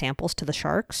like samples to the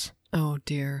sharks? Oh,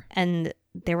 dear. And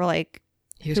they were like,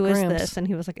 Here's who Gramps. is this? And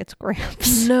he was like, it's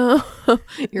Gramps. No,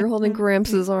 you're holding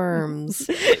Gramps' arms.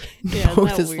 Yeah,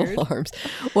 Both isn't his that weird? little arms.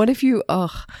 What if you,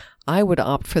 I would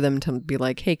opt for them to be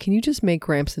like, hey, can you just make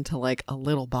Gramps into like a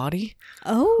little body?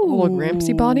 Oh. A little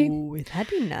Grampsy body? That'd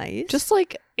be nice. Just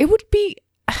like, it would be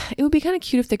kind of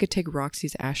cute if they could take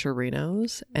Roxy's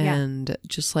Asherinos and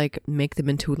just like make them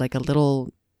into like a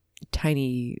little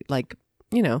tiny, like,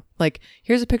 you know, like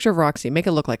here's a picture of Roxy, make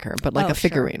it look like her, but like a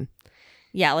figurine. Sure.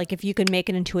 Yeah, like if you could make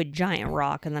it into a giant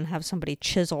rock and then have somebody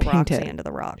chisel Paint Roxy it. into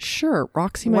the rock. Sure,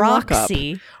 Roxy my walk-up.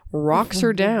 Rocks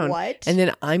her down. What? And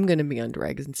then I'm going to be on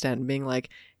Dragon's Den being like,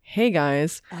 hey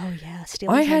guys. Oh yeah,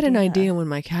 steal I his had an idea when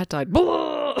my cat died.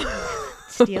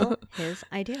 Steal his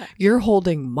idea. You're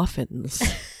holding muffins.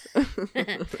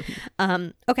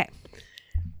 Okay.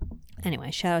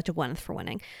 Anyway, shout out to Gwyneth for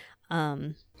winning.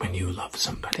 When you love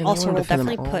somebody. Also, we'll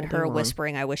definitely put her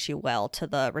whispering "I wish you well" to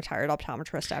the retired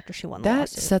optometrist after she won the That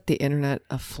lawsuit. set the internet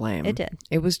aflame. It did.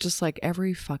 It was just like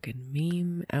every fucking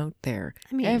meme out there.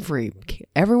 I mean,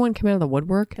 everyone came out of the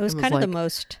woodwork. It was and kind of like, the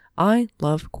most. I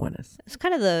love Gwyneth. It's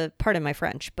kind of the, pardon my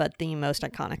French, but the most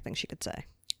iconic thing she could say.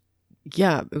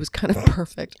 Yeah, it was kind of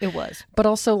perfect. It was. But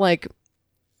also, like,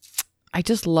 I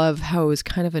just love how it was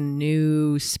kind of a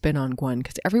new spin on Gwen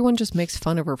because everyone just makes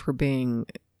fun of her for being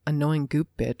annoying goop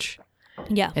bitch.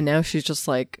 Yeah. And now she's just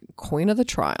like queen of the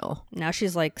trial. Now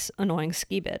she's like annoying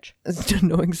ski bitch.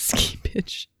 Annoying ski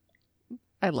bitch.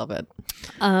 I love it.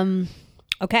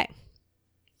 Okay.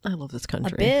 I love this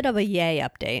country. A bit of a yay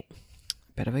update.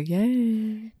 Bit of a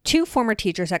yay. 2 former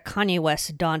teachers at Kanye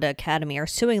West's Donda Academy are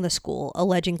suing the school,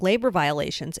 alleging labor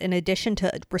violations in addition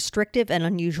to restrictive and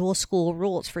unusual school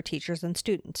rules for teachers and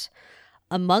students.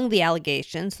 Among the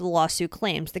allegations, the lawsuit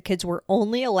claims the kids were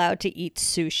only allowed to eat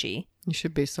sushi. You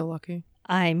should be so lucky.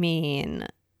 I mean...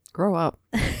 Grow up.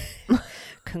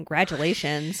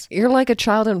 Congratulations. You're like a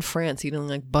child in France eating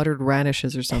like buttered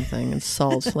radishes or something and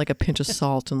salt, like a pinch of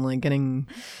salt and like getting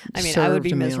I mean, I would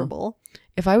be miserable.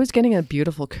 If I was getting a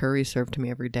beautiful curry served to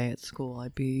me every day at school,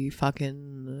 I'd be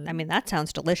fucking... I mean, that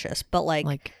sounds delicious, but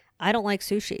like I don't like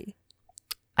sushi.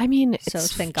 I mean, so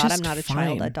it's thank God I'm just not a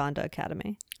fine. child at Donda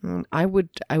Academy. I would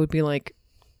be like,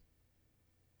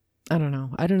 I don't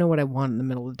know. I don't know what I want in the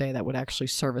middle of the day that would actually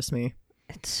service me.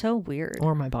 It's so weird.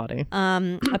 Or my body.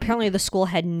 Apparently the school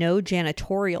had no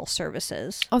janitorial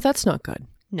services. Oh, that's not good.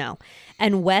 No.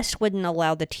 And West wouldn't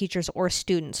allow the teachers or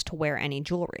students to wear any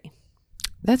jewelry.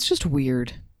 That's just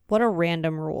weird. What a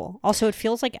random rule. Also, it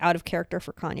feels like out of character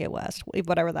for Kanye West,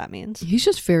 whatever that means. He's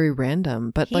just very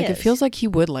random, but it feels like he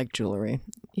would like jewelry.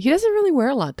 He doesn't really wear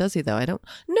a lot, does he, though?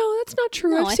 No, that's not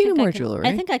true. No, I've seen him wear jewelry.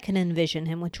 I think I can envision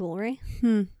him with jewelry.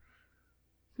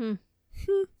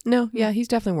 No, yeah, he's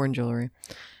definitely wearing jewelry.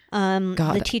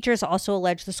 The teachers also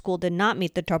alleged the school did not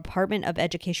meet the Department of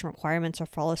Education requirements or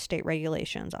follow state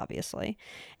regulations, obviously.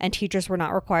 And teachers were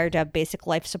not required to have basic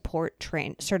life support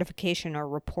certification or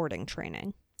reporting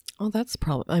training. Oh, that's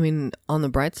probably, I mean, on the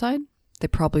bright side, they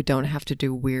probably don't have to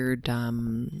do weird,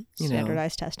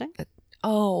 Standardized testing?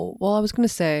 Oh, well, I was going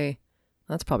to say,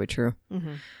 that's probably true.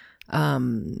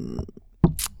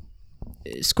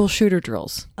 School shooter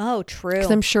drills. Oh, true. Because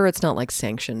I'm sure it's not like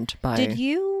sanctioned by... Did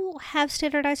you have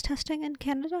standardized testing in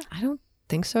Canada? I don't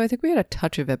think so. I think we had a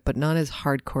touch of it, but not as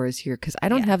hardcore as here. Because I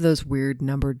don't have those weird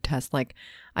numbered tests. Like,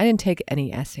 I didn't take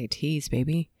any SATs,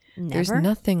 baby. Never? There's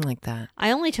nothing like that.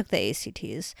 I only took the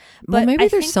ACTs. But Well, maybe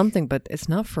there's something, but it's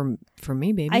not for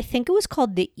me, baby. I think it was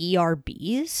called the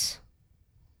ERBs.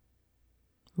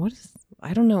 What is...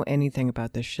 I don't know anything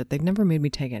about this shit. They've never made me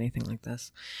take anything like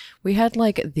this. We had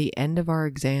like the end of our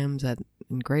exams in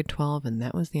grade 12 and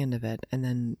that was the end of it. And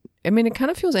then, I mean, it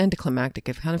kind of feels anticlimactic.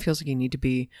 It kind of feels like you need to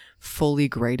be fully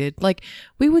graded. Like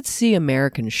we would see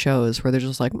American shows where they're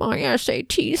just like, my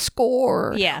SAT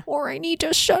score. Yeah. Or I need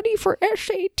to study for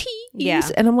SATs. Yeah.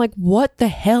 And I'm like, what the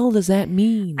hell does that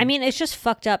mean? I mean, it's just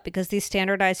fucked up because these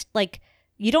standardized, like,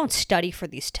 you don't study for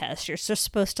these tests. You're just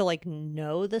supposed to like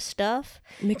know the stuff.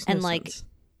 Makes no sense.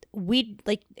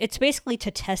 It's basically to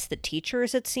test the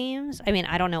teachers, it seems. I mean,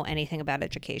 I don't know anything about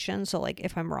education, so like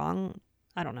if I'm wrong,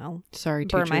 I don't know. Sorry,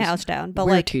 burn teachers. my house down. But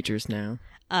We're like teachers now.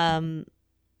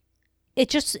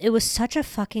 it was such a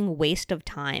fucking waste of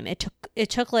time. It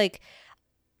took like,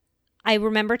 I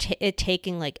remember it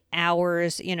taking like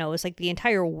hours, it was like the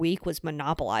entire week was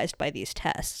monopolized by these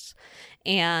tests.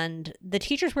 And the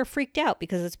teachers were freaked out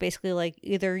because it's basically like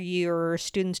either your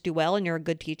students do well and you're a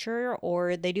good teacher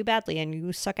or they do badly and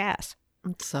you suck ass.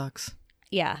 It sucks.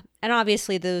 Yeah. And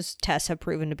obviously those tests have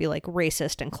proven to be like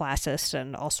racist and classist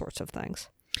and all sorts of things.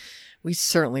 We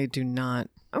certainly do not.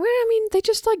 I mean, they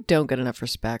just like don't get enough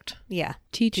respect. Yeah.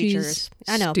 Teachers.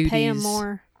 I know. Studies. Pay them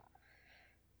more.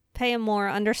 Pay them more.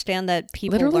 Understand that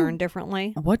people Literally, learn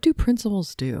differently. What do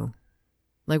principals do?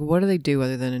 Like, what do they do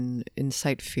other than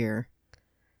incite fear?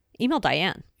 Email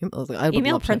Diane.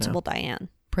 Email Principal Diane.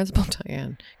 Principal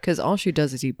Diane. Because all she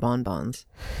does is eat bonbons.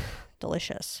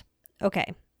 Delicious.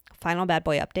 Okay. Final bad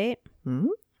boy update. Hmm?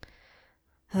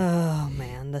 Oh,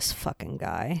 man. This fucking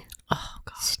guy. Oh,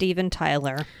 God. Steven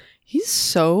Tyler. He's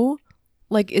so...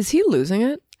 Like, is he losing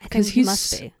it? I think he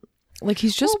must be. Like,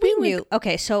 he's just we being knew.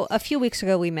 Okay, so a few weeks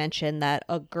ago we mentioned that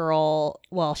a girl,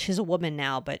 well, she's a woman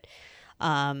now, but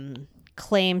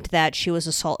claimed that she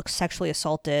was sexually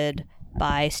assaulted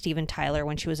by Steven Tyler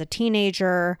when she was a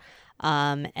teenager.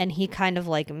 And he kind of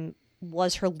like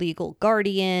was her legal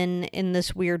guardian in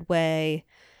this weird way.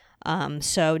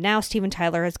 So now Steven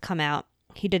Tyler has come out.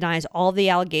 He denies all the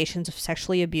allegations of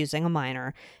sexually abusing a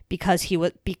minor because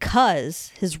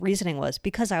his reasoning was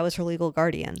because I was her legal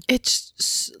guardian.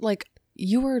 It's like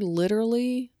you were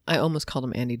literally... I almost called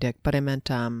him Andy Dick, but I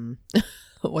meant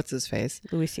what's his face?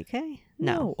 Louis C.K.?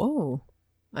 No. Oh.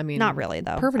 I mean, not really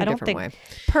though. Pervert I a don't different think way.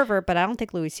 pervert, but I don't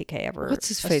think Louis C.K. ever. What's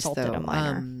his face assaulted though? a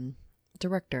minor.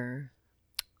 Director.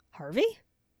 Harvey?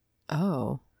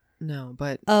 Oh. No,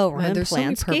 but Roman there's so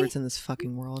many Polanski? perverts in this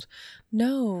fucking world.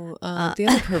 No, the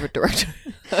other pervert director.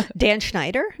 Dan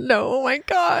Schneider? No, oh my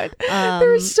God.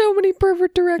 There's so many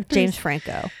pervert directors. James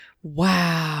Franco.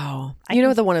 Wow. You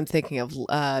know the one I'm thinking of,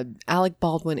 Alec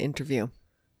Baldwin interview.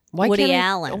 Woody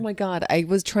Allen. Oh my God. I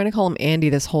was trying to call him Andy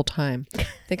this whole time. I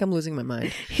think I'm losing my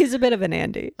mind. He's a bit of an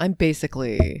Andy. I'm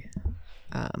basically...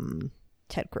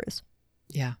 Ted Cruz.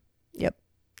 Yeah. Yep.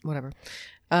 Whatever.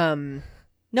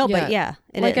 No, but yeah,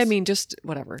 it is. I mean, just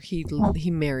whatever. He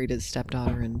married his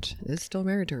stepdaughter and is still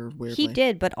married to her, weirdly. He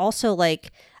did, but also,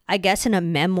 like, I guess in a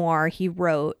memoir he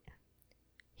wrote,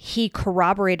 he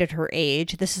corroborated her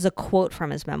age. This is a quote from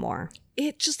his memoir.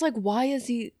 It's just like, why is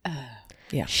he...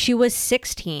 yeah. She was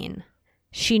 16.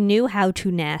 She knew how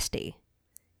to nasty.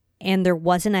 And there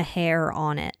wasn't a hair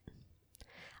on it.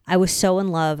 I was so in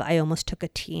love, I almost took a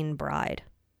teen bride.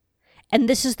 And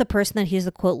this is the person that he's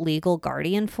the, quote, legal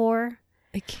guardian for.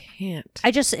 I can't.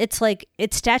 It's like,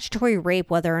 it's statutory rape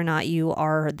whether or not you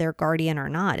are their guardian or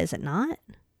not, is it not?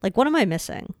 Like, what am I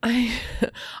missing?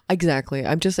 Exactly.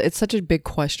 It's such a big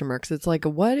question mark. 'Cause it's like,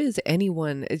 what is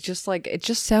anyone? It's just like, it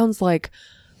just sounds like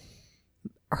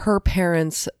her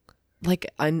parents like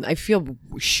I feel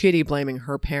shitty blaming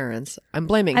her parents. I'm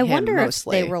blaming him wonder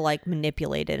mostly. if they were like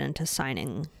manipulated into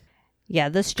signing. Yeah,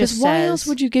 this just says, why else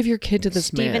would you give your kid to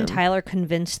this man? Steven Tyler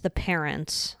convinced the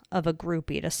parents of a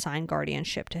groupie to sign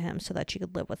guardianship to him so that she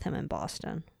could live with him in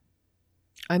Boston.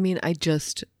 I mean,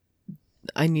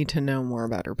 I need to know more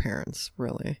about her parents,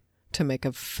 really, to make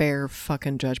a fair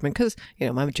fucking judgment. Because,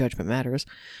 my judgment matters.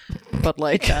 But,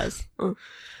 like... It does.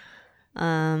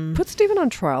 Put Steven on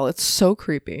trial. It's so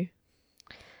creepy.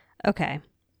 Okay.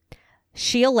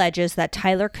 She alleges that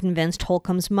Tyler convinced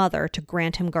Holcomb's mother to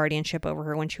grant him guardianship over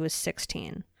her when she was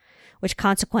 16, which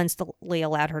consequently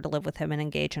allowed her to live with him and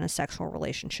engage in a sexual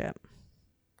relationship.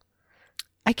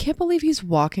 I can't believe he's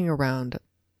walking around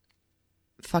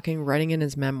fucking writing in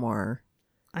his memoir.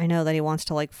 I know that he wants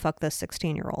to like fuck this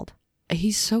 16-year-old.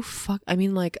 He's so I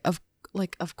mean,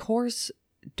 of course,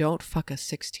 don't fuck a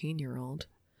 16-year-old.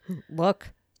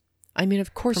 Look. I mean,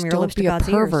 of course, don't be a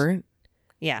pervert. Ears.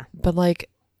 Yeah. But like,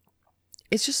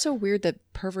 it's just so weird that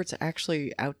perverts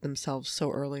actually out themselves so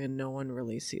early and no one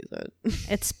really sees it.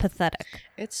 It's pathetic.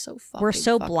 It's so fucking We're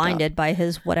so fucked blinded up by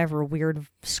his whatever weird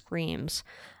screams.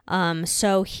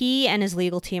 So he and his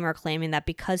legal team are claiming that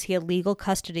because he had legal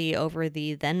custody over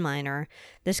the then minor,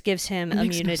 this gives him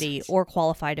immunity or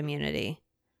qualified immunity.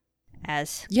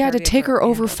 To take her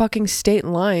over fucking state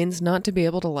lines, not to be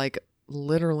able to like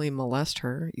literally molest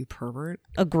her, you pervert.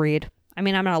 Agreed. I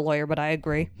mean, I'm not a lawyer, but I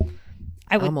agree.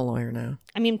 I'm a lawyer now.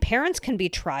 I mean, parents can be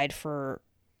tried for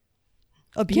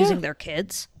abusing their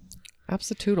kids.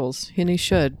 Absolutely. And he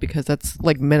should, because that's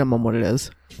like minimum what it is.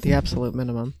 The absolute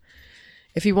minimum.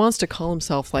 If he wants to call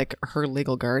himself like her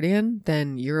legal guardian,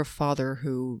 then you're a father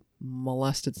who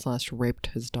molested / raped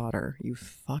his daughter. You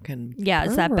fucking pervert.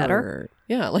 Is that better?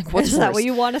 Yeah, like what's Is worse? that what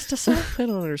you want us to say? I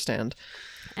don't understand.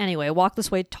 Anyway, walk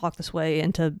this way, talk this way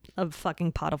into a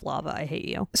fucking pot of lava. I hate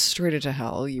you. Straight into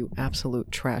hell, you absolute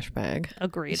trash bag.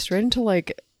 Agreed. Straight into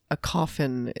like a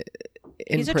coffin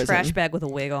in He's prison. a trash bag with a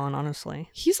wig on, honestly.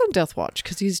 He's on death watch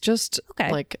because he's just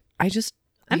like, I'm he's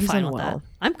fine unwell. with that.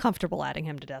 I'm comfortable adding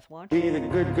him to death watch. Be the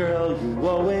good girl you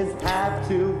always have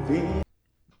to be.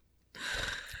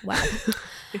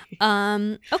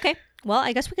 Wow. Okay. Well,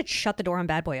 I guess we could shut the door on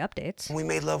bad boy updates. When we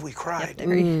made love, we cried.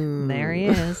 Yep, there he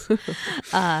is.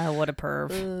 What a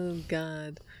perv. Oh,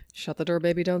 God. Shut the door,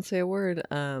 baby. Don't say a word.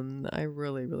 I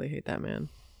really, really hate that man.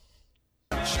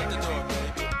 Shut the door,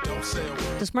 baby. Don't say a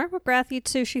word. Does Mark McGrath eat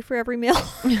sushi for every meal?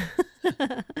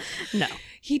 No.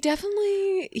 He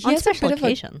definitely... On special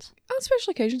occasions. On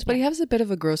special occasions, but he has a bit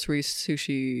of a grocery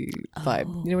sushi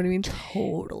vibe. You know what I mean?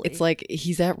 Totally. It's like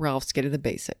he's at Ralph's getting the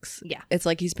basics. Yeah. It's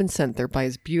like he's been sent there by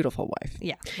his beautiful wife.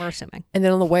 Yeah, we're assuming. And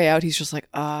then on the way out, he's just like,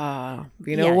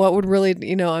 what would really,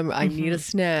 I need a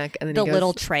snack. And then the he goes,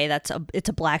 little tray it's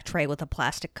a black tray with a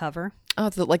plastic cover. Oh,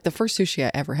 the first sushi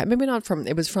I ever had. Maybe not from,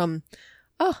 it was from,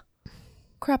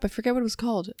 crap, I forget what it was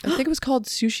called. I think it was called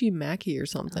Sushi Maki or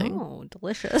something. Oh,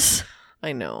 delicious.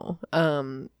 I know.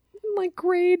 Like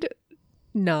grade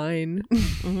 9.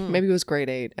 Maybe it was grade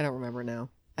 8. I don't remember now.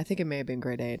 I think it may have been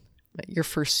grade 8. Your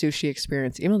first sushi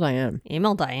experience. Email Diane.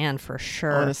 Email Diane for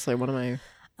sure. Honestly, one of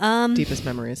my deepest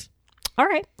memories. All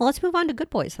right. Well, let's move on to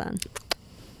good boys then.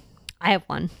 I have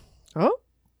one. Oh?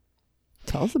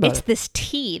 Tell us about it. It's this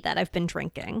tea that I've been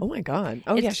drinking. Oh my God.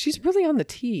 Oh yeah, she's really on the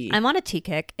tea. I'm on a tea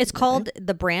kick. It's called,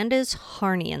 the brand is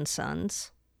Harney and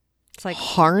Sons. It's like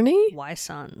Harney? Why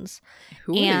Sons?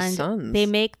 Who are these sons? They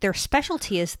make their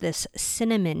specialty is this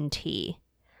cinnamon tea.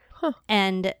 Huh.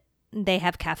 And they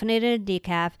have caffeinated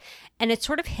decaf, and it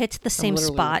sort of hits the same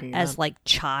spot as like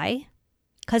chai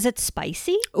because it's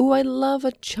spicy. Oh, I love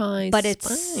a chai but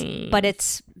spice.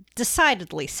 it's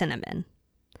decidedly cinnamon.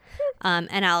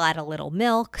 And I'll add a little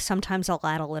milk. Sometimes I'll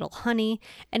add a little honey.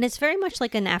 And it's very much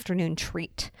like an afternoon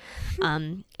treat.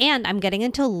 And I'm getting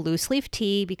into loose leaf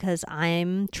tea because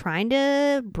I'm trying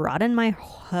to broaden my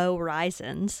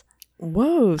horizons.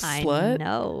 Whoa, slut. I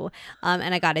know.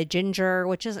 And I got a ginger,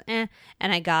 which is and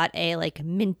I got a like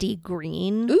minty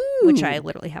green, which I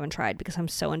literally haven't tried because I'm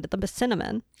so into the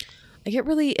cinnamon. I get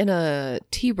really in a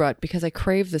tea rut because I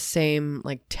crave the same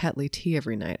like Tetley tea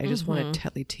every night. I just want a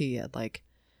Tetley tea at like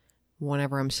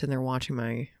whenever I'm sitting there watching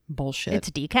my bullshit.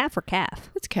 It's decaf or calf?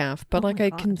 It's calf, but like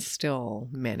I can still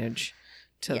manage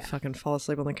to fucking fall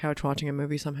asleep on the couch watching a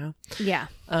movie somehow. Yeah.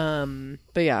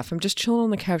 But yeah, if I'm just chilling on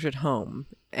the couch at home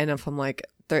and if I'm like,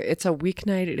 it's a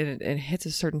weeknight and it hits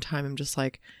a certain time, I'm just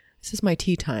like, this is my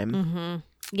tea time. Mm-hmm.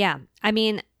 Yeah. I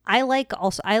mean, I like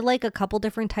a couple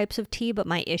different types of tea, but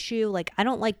my issue, like, I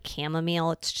don't like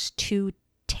chamomile. It's just too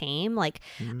tame. Like,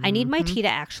 I need my tea to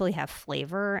actually have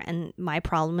flavor, and my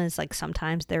problem is like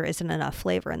sometimes there isn't enough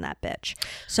flavor in that bitch.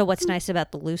 So what's nice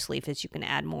about the loose leaf is you can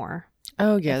add more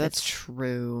Oh, yeah, if that's it's-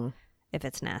 true. If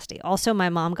it's nasty. Also, my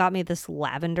mom got me this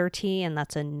lavender tea, and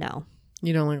that's a no.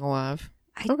 You don't like lav?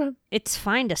 Okay. It's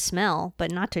fine to smell,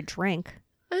 but not to drink.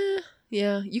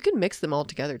 Yeah, you can mix them all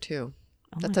together too.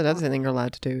 Oh That's my another God. thing you're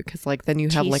allowed to do because like then you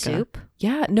have Tea like soup?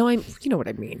 yeah, no, you know what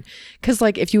I mean. Because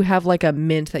like if you have like a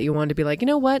mint that you want to be like, you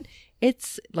know what,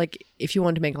 it's like if you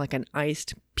want to make like an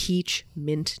iced peach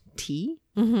mint tea,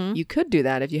 you could do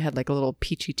that if you had like a little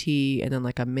peachy tea and then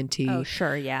like a minty. Oh,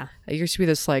 sure, yeah. It used to be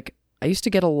this like I used to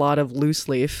get a lot of loose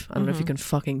leaf. I don't know if you can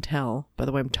fucking tell by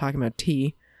the way I'm talking about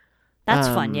tea. That's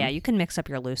fun. Yeah, you can mix up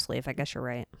your loose leaf. I guess you're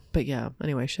right. But yeah,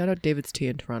 anyway, shout out David's Tea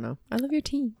in Toronto. I love your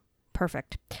tea.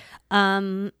 Perfect.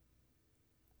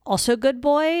 Also, good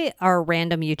boy, our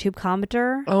random YouTube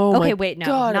commenter. Oh okay, my wait, no,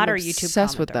 God, not I'm our YouTube.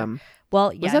 obsessed with commenter. them.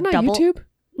 Well, yeah, Was that not double, YouTube?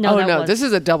 No, oh that no, was, this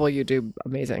is a double YouTube.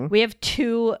 Amazing. We have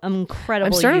two incredible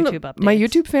I'm starting YouTube updates. my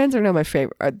YouTube fans are now my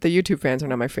favorite. The YouTube fans are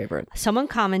now my favorite. Someone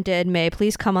commented, "May I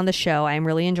please come on the show? I am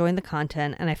really enjoying the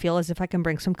content, and I feel as if I can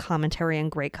bring some commentary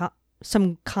and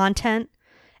some content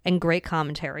and great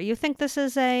commentary." You think this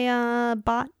is a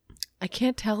bot? I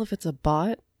can't tell if it's a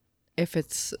bot, if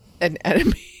it's an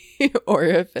enemy, or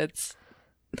if it's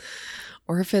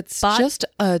Bot? just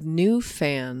a new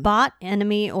fan. Bot,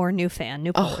 enemy, or new fan?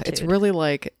 New Oh, it's politude. really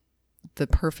like the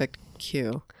perfect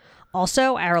cue.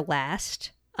 Also, our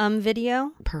last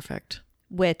video, Perfect.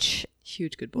 which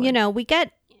Huge good boy. you know, we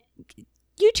get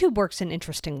YouTube works in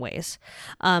interesting ways,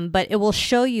 but it will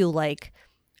show you like,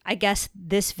 I guess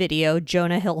this video,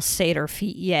 Jonah Hill Seder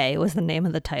Feet Yay, was the name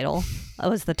of the title. That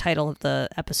was the title of the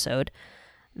episode.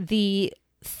 The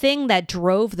thing that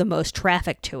drove the most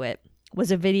traffic to it was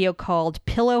a video called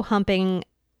Pillow Humping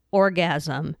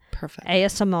Orgasm Perfect.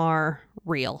 ASMR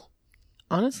Reel.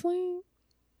 Honestly,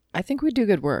 I think we do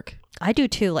good work. I do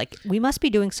too. Like, we must be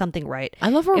doing something right. I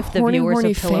love our if the horny, viewers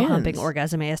horny of Pillow Humping fans.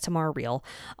 Orgasm ASMR Reel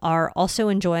are also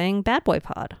enjoying Bad Boy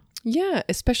Pod. Yeah,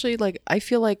 especially like I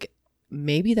feel like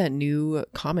maybe that new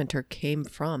commenter came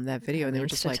from that video and they were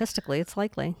just like, Statistically, it's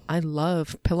likely. I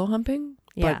love pillow humping,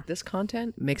 Yeah. but this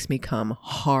content makes me come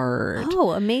hard.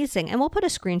 Oh, amazing. And we'll put a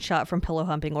screenshot from Pillow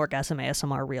Humping Orgasm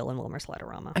ASMR Reel in Wilmer's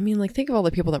Slammeramma. I mean, like think of all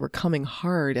the people that were coming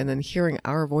hard and then hearing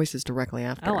our voices directly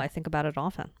after. Oh, I think about it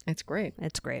often. It's great.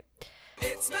 It's great.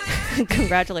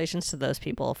 Congratulations to those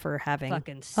people for having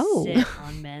Fucking Oh. sit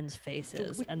on men's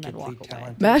faces and then walk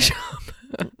away. Mashup.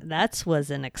 That was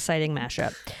an exciting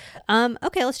mashup.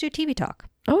 Okay, let's do TV talk.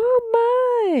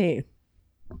 Oh my.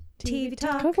 TV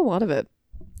Kind of a lot of it.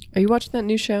 Are you watching that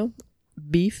new show?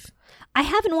 Beef? I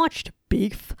haven't watched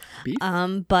Beef. Beef?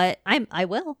 But I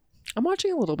will. I'm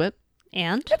watching a little bit.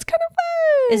 And It's kind of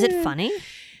fun. is it funny?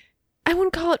 I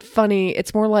wouldn't call it funny.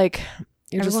 It's more like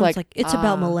you're Everyone's just like it's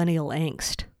about millennial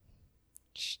angst.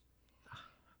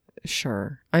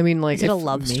 Sure. I mean, like Is it a if-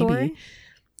 love maybe. story?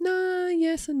 Nah,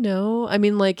 yes and no. I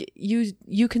mean, like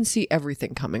you can see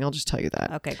everything coming. I'll just tell you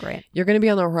that. Okay, great. You're going to be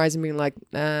on the horizon being like,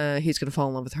 he's going to fall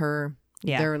in love with her.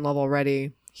 Yeah. They're in love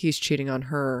already. He's cheating on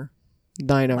her. I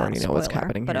already know what's Spoiler,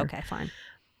 happening but here. okay, fine.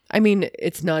 I mean,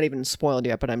 it's not even spoiled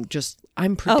yet, but I'm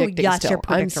predicting yes, still. you're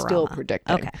I'm still predictorama.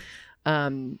 predicting. Okay. I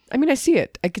mean, I see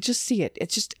it. I could just see it.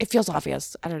 It feels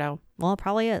obvious. I don't know. Well, it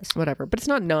probably is. Whatever. But it's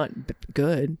not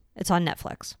good. It's on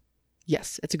Netflix.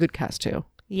 Yes, it's a good cast too.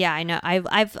 Yeah, I know.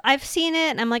 I've seen it,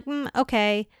 and I'm like,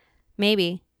 okay,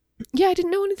 maybe. Yeah, I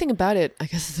didn't know anything about it. I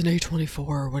guess it's an A24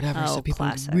 or whatever, Oh, so people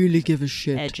classic. really give a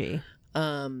shit. Edgy.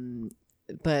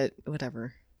 But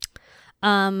whatever.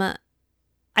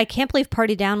 I can't believe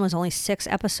Party Down was only 6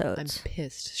 I'm episodes.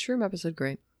 pissed. Shroom episode,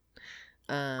 great.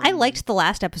 I liked the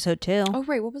last episode too. Oh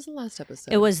right, what was the last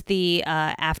episode? It was the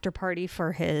after party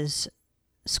for his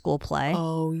school play.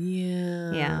 Oh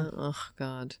yeah. Yeah. Oh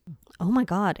god. Oh my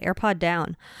god, AirPod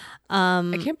down.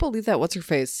 I can't believe that. What's her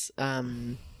face?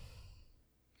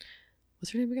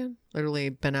 What's her name again? Literally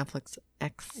Ben Affleck's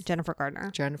ex, Jennifer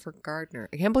Gardner. Jennifer Gardner.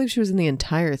 I can't believe she was in the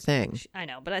entire thing. I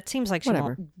know, but it seems like she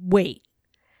Whatever. won't. Wait.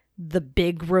 The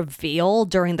big reveal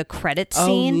during the credit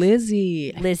scene. Oh,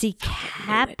 Lizzie. Lizzie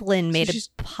Kaplan made she's-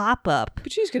 a pop up.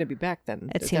 But she's going to be back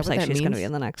then. It Is seems that what like that she's going to means? be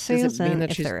in the next Does it mean season, that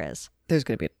if she's- there is. There's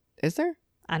going to be. Is there?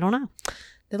 I don't know.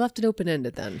 They left it open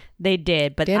ended then. They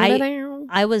did, but Da-da-da-da.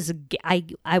 I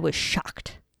was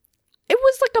shocked. It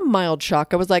was like a mild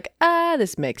shock. I was like,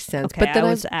 this makes sense. Okay, but then I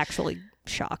was actually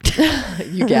shocked.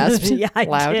 you gasped. Yeah, I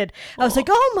loud. did. I was like,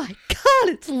 "Oh my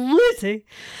god, it's Lizzie!"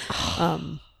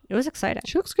 It was exciting.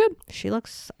 She looks good. She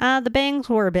looks. The bangs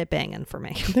were a bit banging for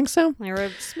me. I think so. They were a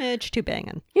smidge too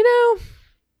banging. You know,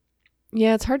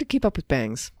 yeah, it's hard to keep up with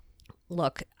bangs.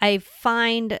 Look, I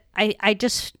find I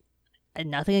just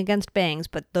nothing against bangs,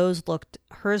 but hers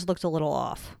looked a little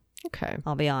off. Okay.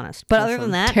 I'll be honest. But other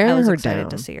than that, I Tearing was her excited down.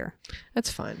 to see her.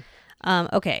 That's fine.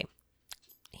 Okay.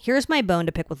 Here's my bone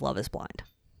to pick with Love is Blind.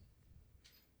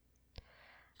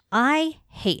 I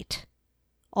hate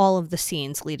all of the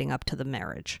scenes leading up to the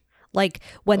marriage. Like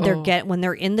when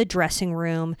they're in the dressing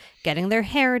room, getting their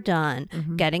hair done,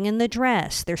 getting in the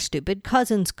dress, their stupid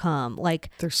cousins come. Like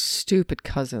They're stupid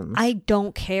cousins. I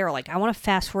don't care. Like I want to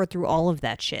fast forward through all of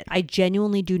that shit. I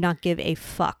genuinely do not give a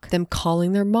fuck. Them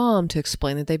calling their mom to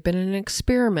explain that they've been in an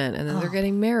experiment and then they're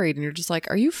getting married and you're just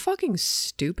like, are you fucking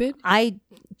stupid? I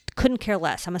couldn't care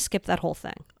less. I'm gonna skip that whole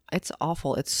thing. It's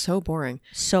awful. It's so boring.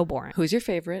 So boring. Who's your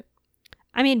favorite?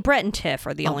 I mean, Brett and Tiff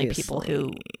are the only people who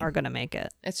Obviously. are gonna make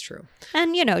it. It's true.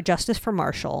 And justice for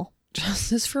Marshall.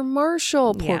 Justice for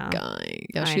Marshall. Poor Yeah. guy.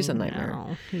 Yeah, she's a nightmare.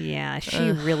 know. Yeah,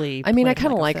 she really. I mean, I played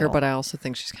kind of a like her, fiddle. but I also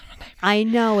think she's kind of a nightmare. I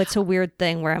know it's a weird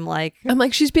thing where I'm like,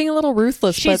 She's being a little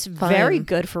ruthless, she's but fine. very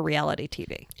good for reality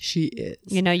TV. She is.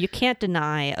 You can't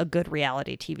deny a good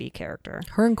reality TV character.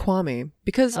 Her and Kwame,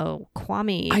 because Oh,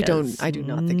 Kwame. I does do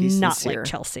not think he's not sincere. like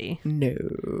Chelsea.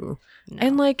 No.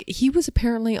 And he was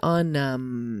apparently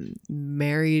on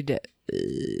Married.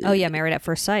 Oh yeah, Married at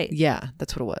First Sight. Yeah,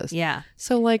 that's what it was. Yeah,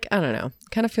 So I don't know.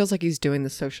 Kind of feels like he's doing the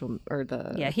social or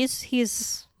the yeah.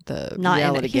 He's the not in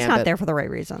reality it. He's gambit. not there for the right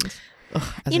reasons. Ugh,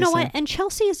 as You I know say. what? And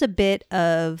Chelsea is a bit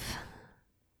of.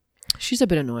 She's a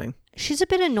bit annoying. She's a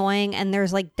bit annoying, and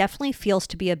there's definitely feels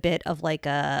to be a bit of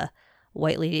a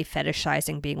white lady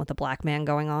fetishizing being with a black man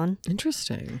going on.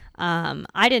 Interesting.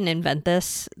 I didn't invent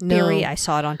this theory. No. I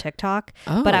saw it on TikTok,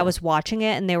 but I Oh. was watching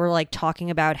it and they were talking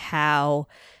about how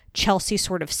Chelsea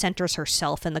sort of centers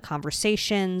herself in the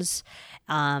conversations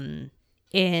in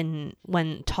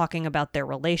when talking about their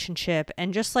relationship,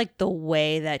 and just the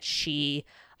way that she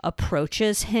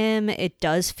approaches him, it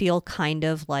does feel kind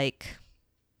of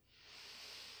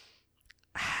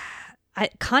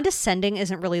condescending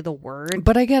isn't really the word.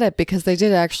 But I get it because they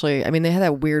did actually. I mean, they had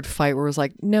that weird fight where it was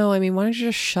like, no, I mean, why don't you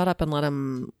just shut up and let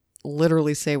him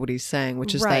literally say what he's saying,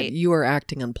 which is Right. that you are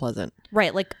acting unpleasant.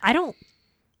 Right.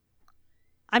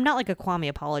 I'm not a Kwame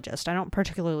apologist. I don't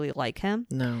particularly like him.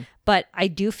 No. But I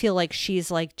do feel like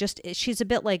she's she's a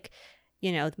bit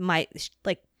This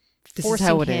is forcing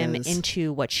how it him is.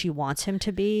 into what she wants him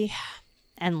to be. Yeah.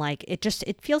 And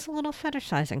it feels a little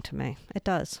fetishizing to me. It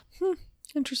does.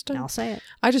 Interesting. And I'll say it.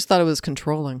 I just thought it was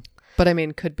controlling. But I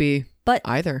mean, could be But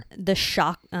either. the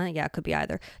shock, it could be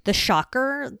either. The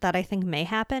shocker that I think may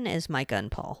happen is Micah and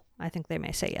Paul. I think they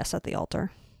may say yes at the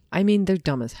altar. I mean, they're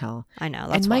dumb as hell. I know.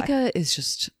 That's And why. Micah is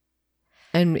just,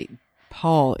 and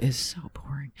Paul is so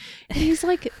boring. And he's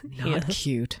not is.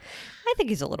 cute. I think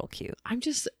he's a little cute.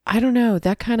 I don't know.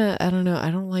 That kind of, I don't know.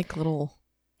 I don't like little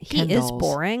He Ken is dolls.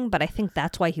 boring, but I think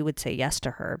that's why he would say yes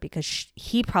to her, because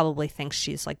he probably thinks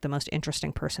she's the most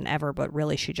interesting person ever, but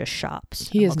really she just shops.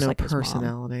 He and has looks no like his mom.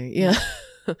 personality. Yeah.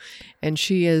 And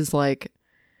she is what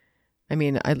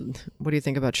do you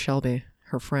think about Shelby,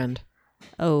 her friend?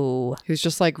 Oh, Who's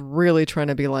just really trying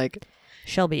to be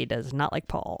Shelby does not like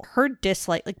Paul. Her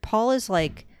dislike, Paul is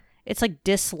it's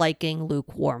disliking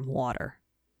lukewarm water.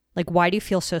 Why do you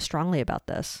feel so strongly about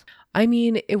this? I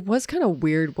mean, it was kind of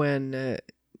weird when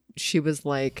she was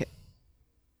I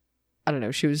don't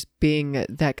know, she was being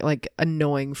that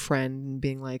annoying friend and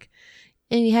being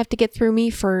and you have to get through me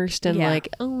first and Yeah.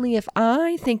 only if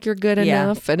I think you're good Yeah.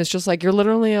 enough. And it's just you're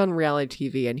literally on reality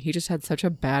TV, and he just had such a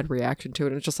bad reaction to it.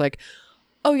 And it's just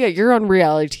oh yeah, you're on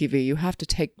reality TV. You have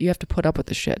to put up with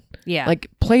the shit. Yeah.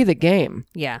 Play the game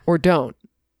Yeah. or don't.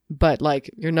 But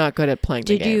you're not good at playing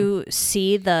the Did game. you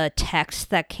see the text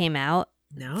that came out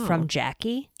No. from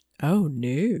Jackie? Oh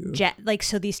no.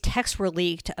 So these texts were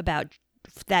leaked about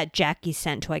that Jackie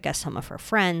sent to, I guess, some of her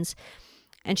friends.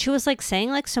 And she was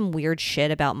saying some weird shit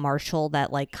about Marshall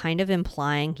that kind of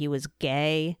implying he was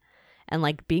gay and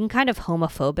being kind of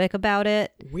homophobic about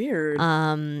it. Weird.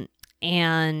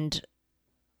 And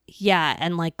yeah,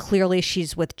 and clearly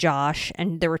she's with Josh,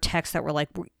 and there were texts that were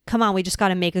come on, we just got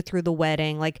to make it through the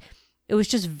wedding. It was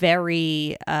just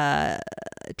very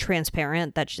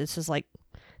transparent that this is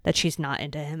that she's not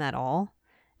into him at all.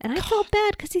 And I felt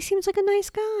bad because he seems like a nice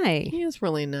guy. He is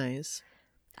really nice.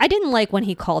 I didn't like when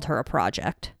he called her a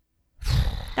project.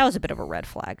 That was a bit of a red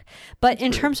flag. But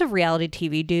in terms of reality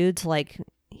TV dudes,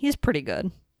 he's pretty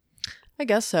good. I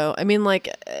guess so. I mean,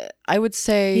 I would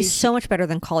say He's so much better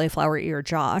than cauliflower ear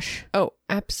Josh. Oh,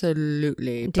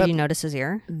 absolutely. Did you notice his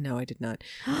ear? No, I did not.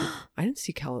 I didn't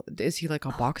see Is he a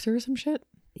boxer or some shit?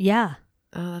 Yeah.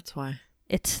 Oh, that's why.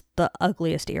 It's the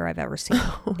ugliest ear I've ever seen.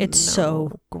 It's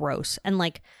so gross. And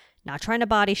not trying to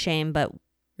body shame, but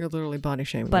You're literally body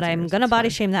shaming. But his I'm ears. gonna It's body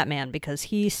fine. shame that man because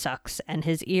he sucks and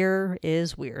his ear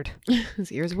is weird.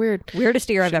 His ear's weird.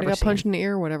 Weirdest ear I've Should've ever got seen. punched in the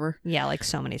ear or whatever. Yeah, like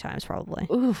so many times probably.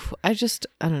 Oof. I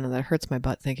don't know. That hurts my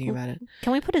butt thinking about it.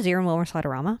 Can we put his ear in Wilmer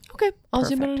Sliderama? Okay. I'll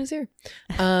zoom in Perfect. on his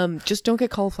ear. Just don't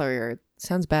get cauliflower ear. It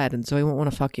sounds bad and Zoe won't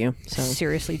want to fuck you. So.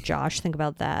 Seriously, Josh, think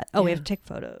about that. Oh, we have to take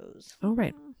photos. Oh,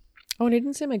 right. Oh, and I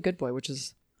didn't say my good boy, which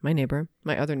is my neighbor,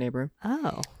 my other neighbor.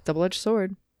 Oh. Double-edged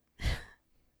sword.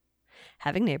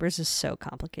 Having neighbors is so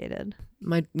complicated.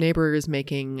 My neighbor is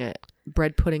making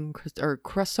bread pudding or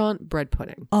croissant bread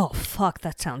pudding. Oh, fuck,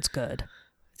 that sounds good.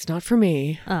 It's not for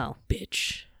me, Oh.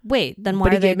 bitch. Wait, then why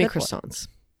But he are they gave me good for- croissants.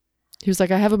 He was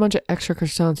like, I have a bunch of extra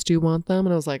croissants. Do you want them?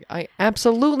 And I was like, I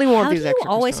absolutely want How these do you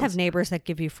extra always croissants. have neighbors that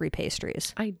give you free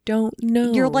pastries? I don't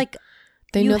know. You're like,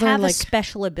 they you know that I have a like.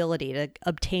 special ability to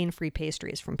obtain free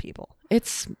pastries from people.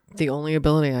 It's the only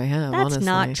ability I have. That's honestly,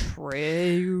 not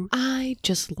true. I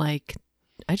just like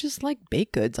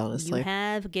baked goods. Honestly, You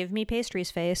have give me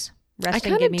pastries face. I Rest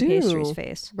and kind give of me do. pastries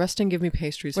face. Rest and give me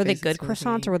pastries. Were they face, good it's gonna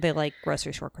croissants be- or were they like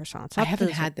grocery store croissants? I Not haven't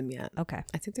those- had them yet. Okay.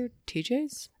 I think they're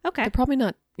TJ's. Okay. They're probably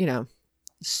not,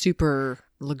 super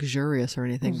luxurious or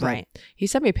anything. But Right. he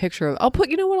sent me a picture of. I'll put.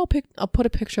 You know what? I'll put a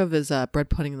picture of his bread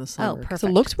pudding in the summer. 'cause It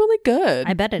perfect. looks really good.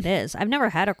 I bet it is. I've never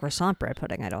had a croissant bread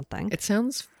pudding, I don't think. It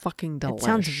sounds fucking delish. It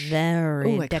sounds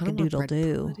very Ooh, I kinda want bread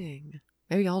decadoodle-doo. pudding.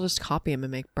 Maybe I'll just copy him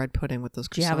and make bread pudding with those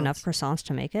croissants. Do you have enough croissants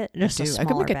to make it? Just a I smaller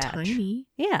could make it batch. tiny.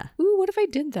 Yeah. Ooh, what if I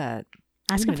did that?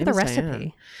 Ask Ooh, him for my the name is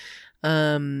recipe.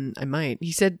 Diane. I might.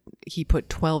 He said he put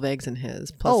 12 eggs in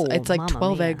his. Plus, Oh, it's like mamma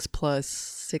 12 mia. eggs plus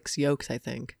 6 yolks, I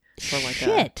think. For like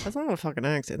Shit. that's not a lot of fucking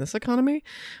eggs in this economy.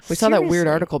 We saw that weird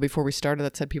Seriously. article before we started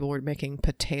that said people were making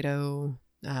potato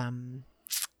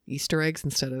Easter eggs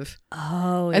instead of.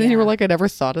 Oh, And then you were yeah. like, I never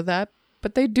thought of that.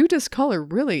 But they do discolor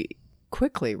really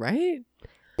quickly, right?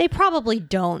 They probably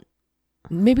don't.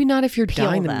 Maybe not if you're Peel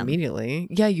dyeing them them. immediately.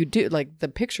 Yeah, you do. Like the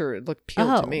picture looked peeled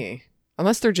Oh. to me.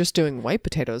 Unless they're just doing white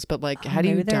potatoes. But like, how do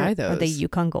you Maybe they're- dye those? Are they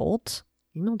Yukon Golds?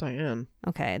 Email Diane.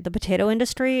 Okay. The potato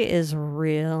industry is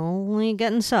really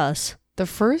getting sus. The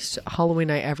first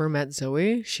Halloween I ever met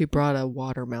Zoe, she brought a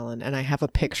watermelon, and I have a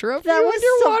picture of That you was and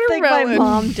your something my watermelon.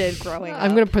 mom did growing up.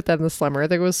 I'm gonna put that in the slammer. I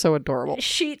think it was so adorable.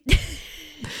 She.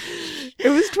 It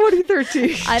was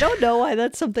 2013. I don't know why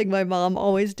that's something my mom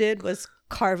always did was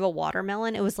carve a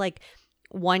watermelon. It was like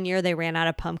one year they ran out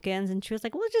of pumpkins and she was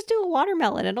like, we'll just do a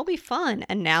watermelon. It'll be fun.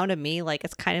 And now to me, like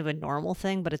it's kind of a normal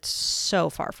thing, but it's so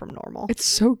far from normal. It's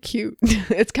so cute.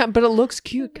 But it looks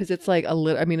cute because it's like a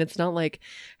little. I mean, it's not like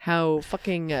how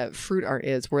fucking fruit art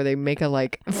is, where they make a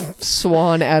like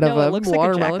swan out of No, a it looks like a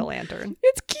watermelon. jack-o'-lantern.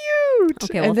 It's cute.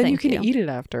 Okay, well, and then you thank can you. eat it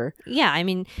after. Yeah, I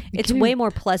mean, it's can- way more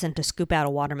pleasant to scoop out a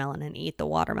watermelon and eat the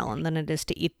watermelon than it is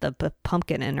to eat the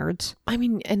pumpkin innards. I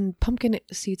mean, and pumpkin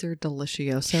seeds are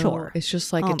delicious. So Sure. it's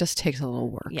just like it just takes a little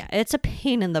work. Yeah, it's a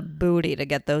pain in the booty to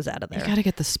get those out of You there. got to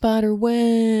get the spider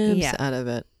webs Yeah. out of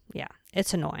it. Yeah,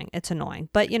 it's annoying. It's annoying.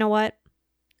 But you know what?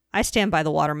 I stand by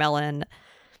the watermelon.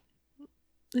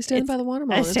 I stand by the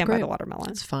watermelon. I It's stand by great. the watermelon.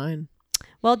 It's fine.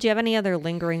 Well, do you have any other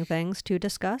lingering things to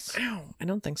discuss? I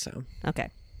don't think so. Okay.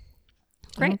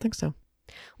 I Great. don't think so.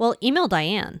 Well, email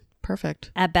Diane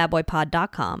Perfect. at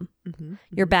badboypod.com. Mm-hmm.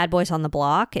 Your bad boys on the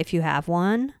block, if you have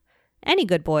one. Any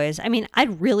good boys. I mean,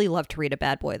 I'd really love to read a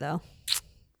bad boy, though.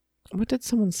 What did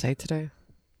someone say today?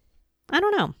 I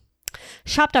don't know.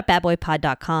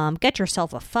 Shop.badboypod.com. Get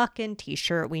yourself a fucking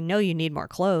t-shirt. We know you need more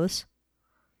clothes.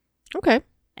 Okay.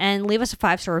 And leave us a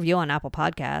 5-star review on Apple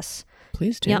Podcasts.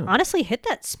 Please do. Yeah, honestly,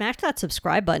 smash that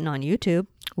subscribe button on YouTube.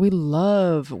 We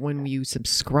love when you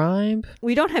subscribe.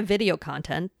 We don't have video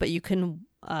content, but you can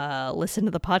listen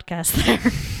to the podcast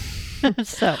there.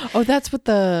 So Oh, that's what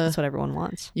that's what everyone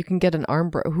wants. you can get an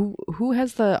arm. Who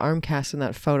has the arm cast in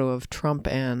that photo of Trump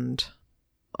and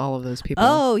all of those people?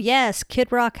 Oh, yes.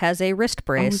 Kid Rock has a wrist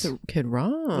brace. is it Kid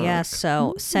Rock? Yes,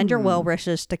 so send your well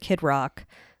wishes to Kid Rock's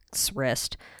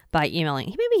wrist by emailing.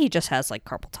 Maybe he just has like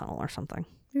carpal tunnel or something.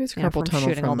 Maybe it's You know, carpal from tunnel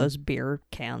shooting all from- those beer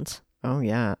cans. Oh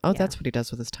yeah. Oh, Yeah. that's what he does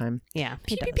with his time. Yeah,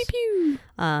 he Pew, does. pew, pew,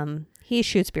 pew. He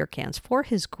shoots beer cans for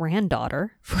his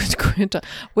granddaughter. For his granddaughter.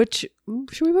 Which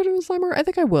should we put in a slammer? I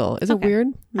think I will. Is Okay. it weird?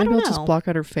 Maybe don't I'll just know. block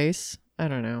out her face. I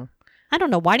don't know. I don't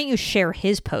know. Why don't you share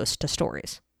his post to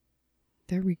stories?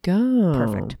 There we go.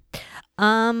 Perfect.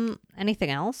 Anything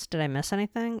else? Did I miss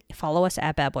anything? Follow us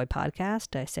at Bad Boy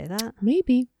Podcast. Did I say that?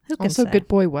 Maybe. Who can Also, say? good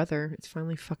boy weather. It's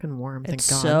finally fucking warm. Thank It's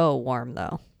God. so warm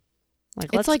though.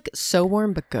 Like It's like so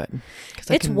warm but good. 'Cause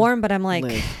I it's can warm, but I'm like,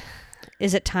 live.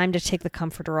 is it time to take the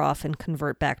comforter off and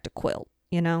convert back to quilt?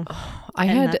 You know,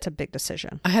 that's a big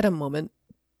decision. I had a moment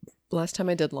last time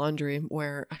I did laundry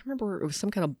where I remember it was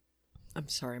some kind of I'm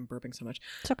sorry, I'm burping so much.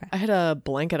 It's okay. I had a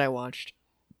blanket I watched.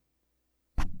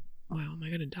 Wow, am I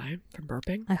gonna die from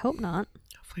burping? I hope not.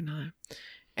 Hopefully not.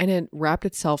 And it wrapped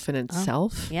itself in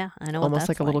itself. Yeah, I know. Almost what that's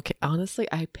like a little kid. Honestly,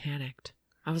 I panicked.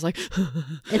 I was like,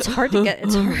 It's hard to get.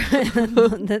 It's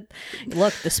hard.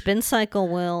 Look, the spin cycle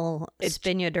will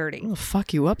spin you dirty. it'll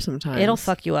fuck you up sometimes. It'll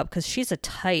fuck you up because she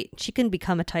can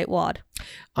become a tight wad.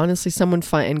 Honestly, someone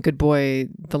and good boy,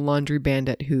 the laundry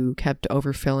bandit who kept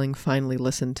overfilling, finally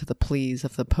listened to the pleas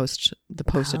of the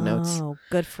post-it notes. Oh,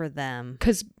 good for them.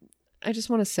 Because I just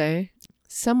want to say,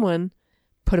 someone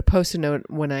put a post-it note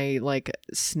when I like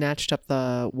snatched up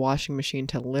the washing machine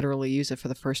to literally use it for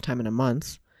the first time in a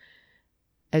month.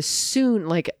 As soon,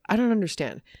 like, I don't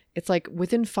understand. It's like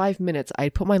within 5 minutes, I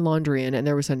put my laundry in and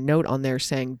there was a note on there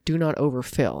saying, do not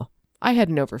overfill. I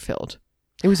hadn't overfilled.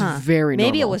 It was very normal.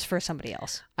 Maybe it was for somebody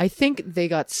else. I think they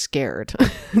got scared.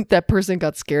 That person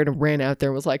got scared and ran out there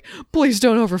and was like, please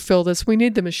don't overfill this. We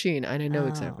need the machine. And I know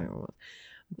exactly what it was.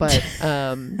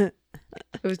 But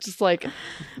it was just like,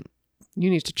 you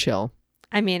need to chill.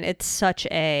 I mean, it's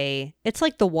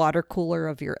like the water cooler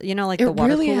of your, like the water cooler. It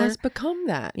really has become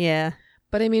that. Yeah.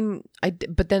 But I mean,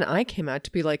 but then I came out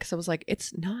to be like, because I was like,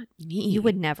 it's not me. You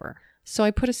would never. So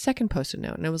I put a second post-it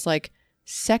note and I was like,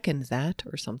 second that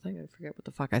or something. I forget what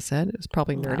the fuck I said. It was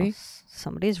probably nerdy. Well,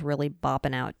 somebody's really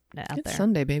bopping out It's there.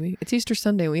 Sunday, baby. It's Easter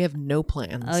Sunday. We have no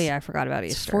plans. Oh, yeah. I forgot about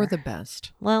Easter. It's for the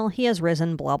best. Well, he has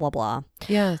risen, blah, blah, blah.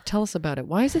 Yeah. Tell us about it.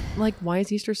 Why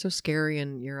is Easter so scary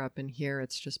in Europe and here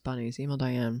it's just bunnies? Email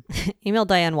Diane. Email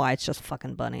Diane why it's just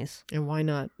fucking bunnies. And why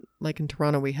not? Like in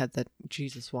Toronto, we had that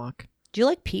Jesus walk. Do you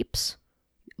like Peeps?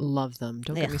 Love them.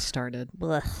 Don't get me Ugh. started.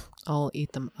 Blech. I'll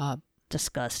eat them up.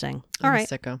 Disgusting. I'm All right.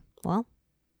 a sicko. Well.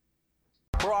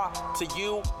 Brought to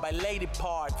you by Lady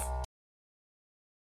Parts.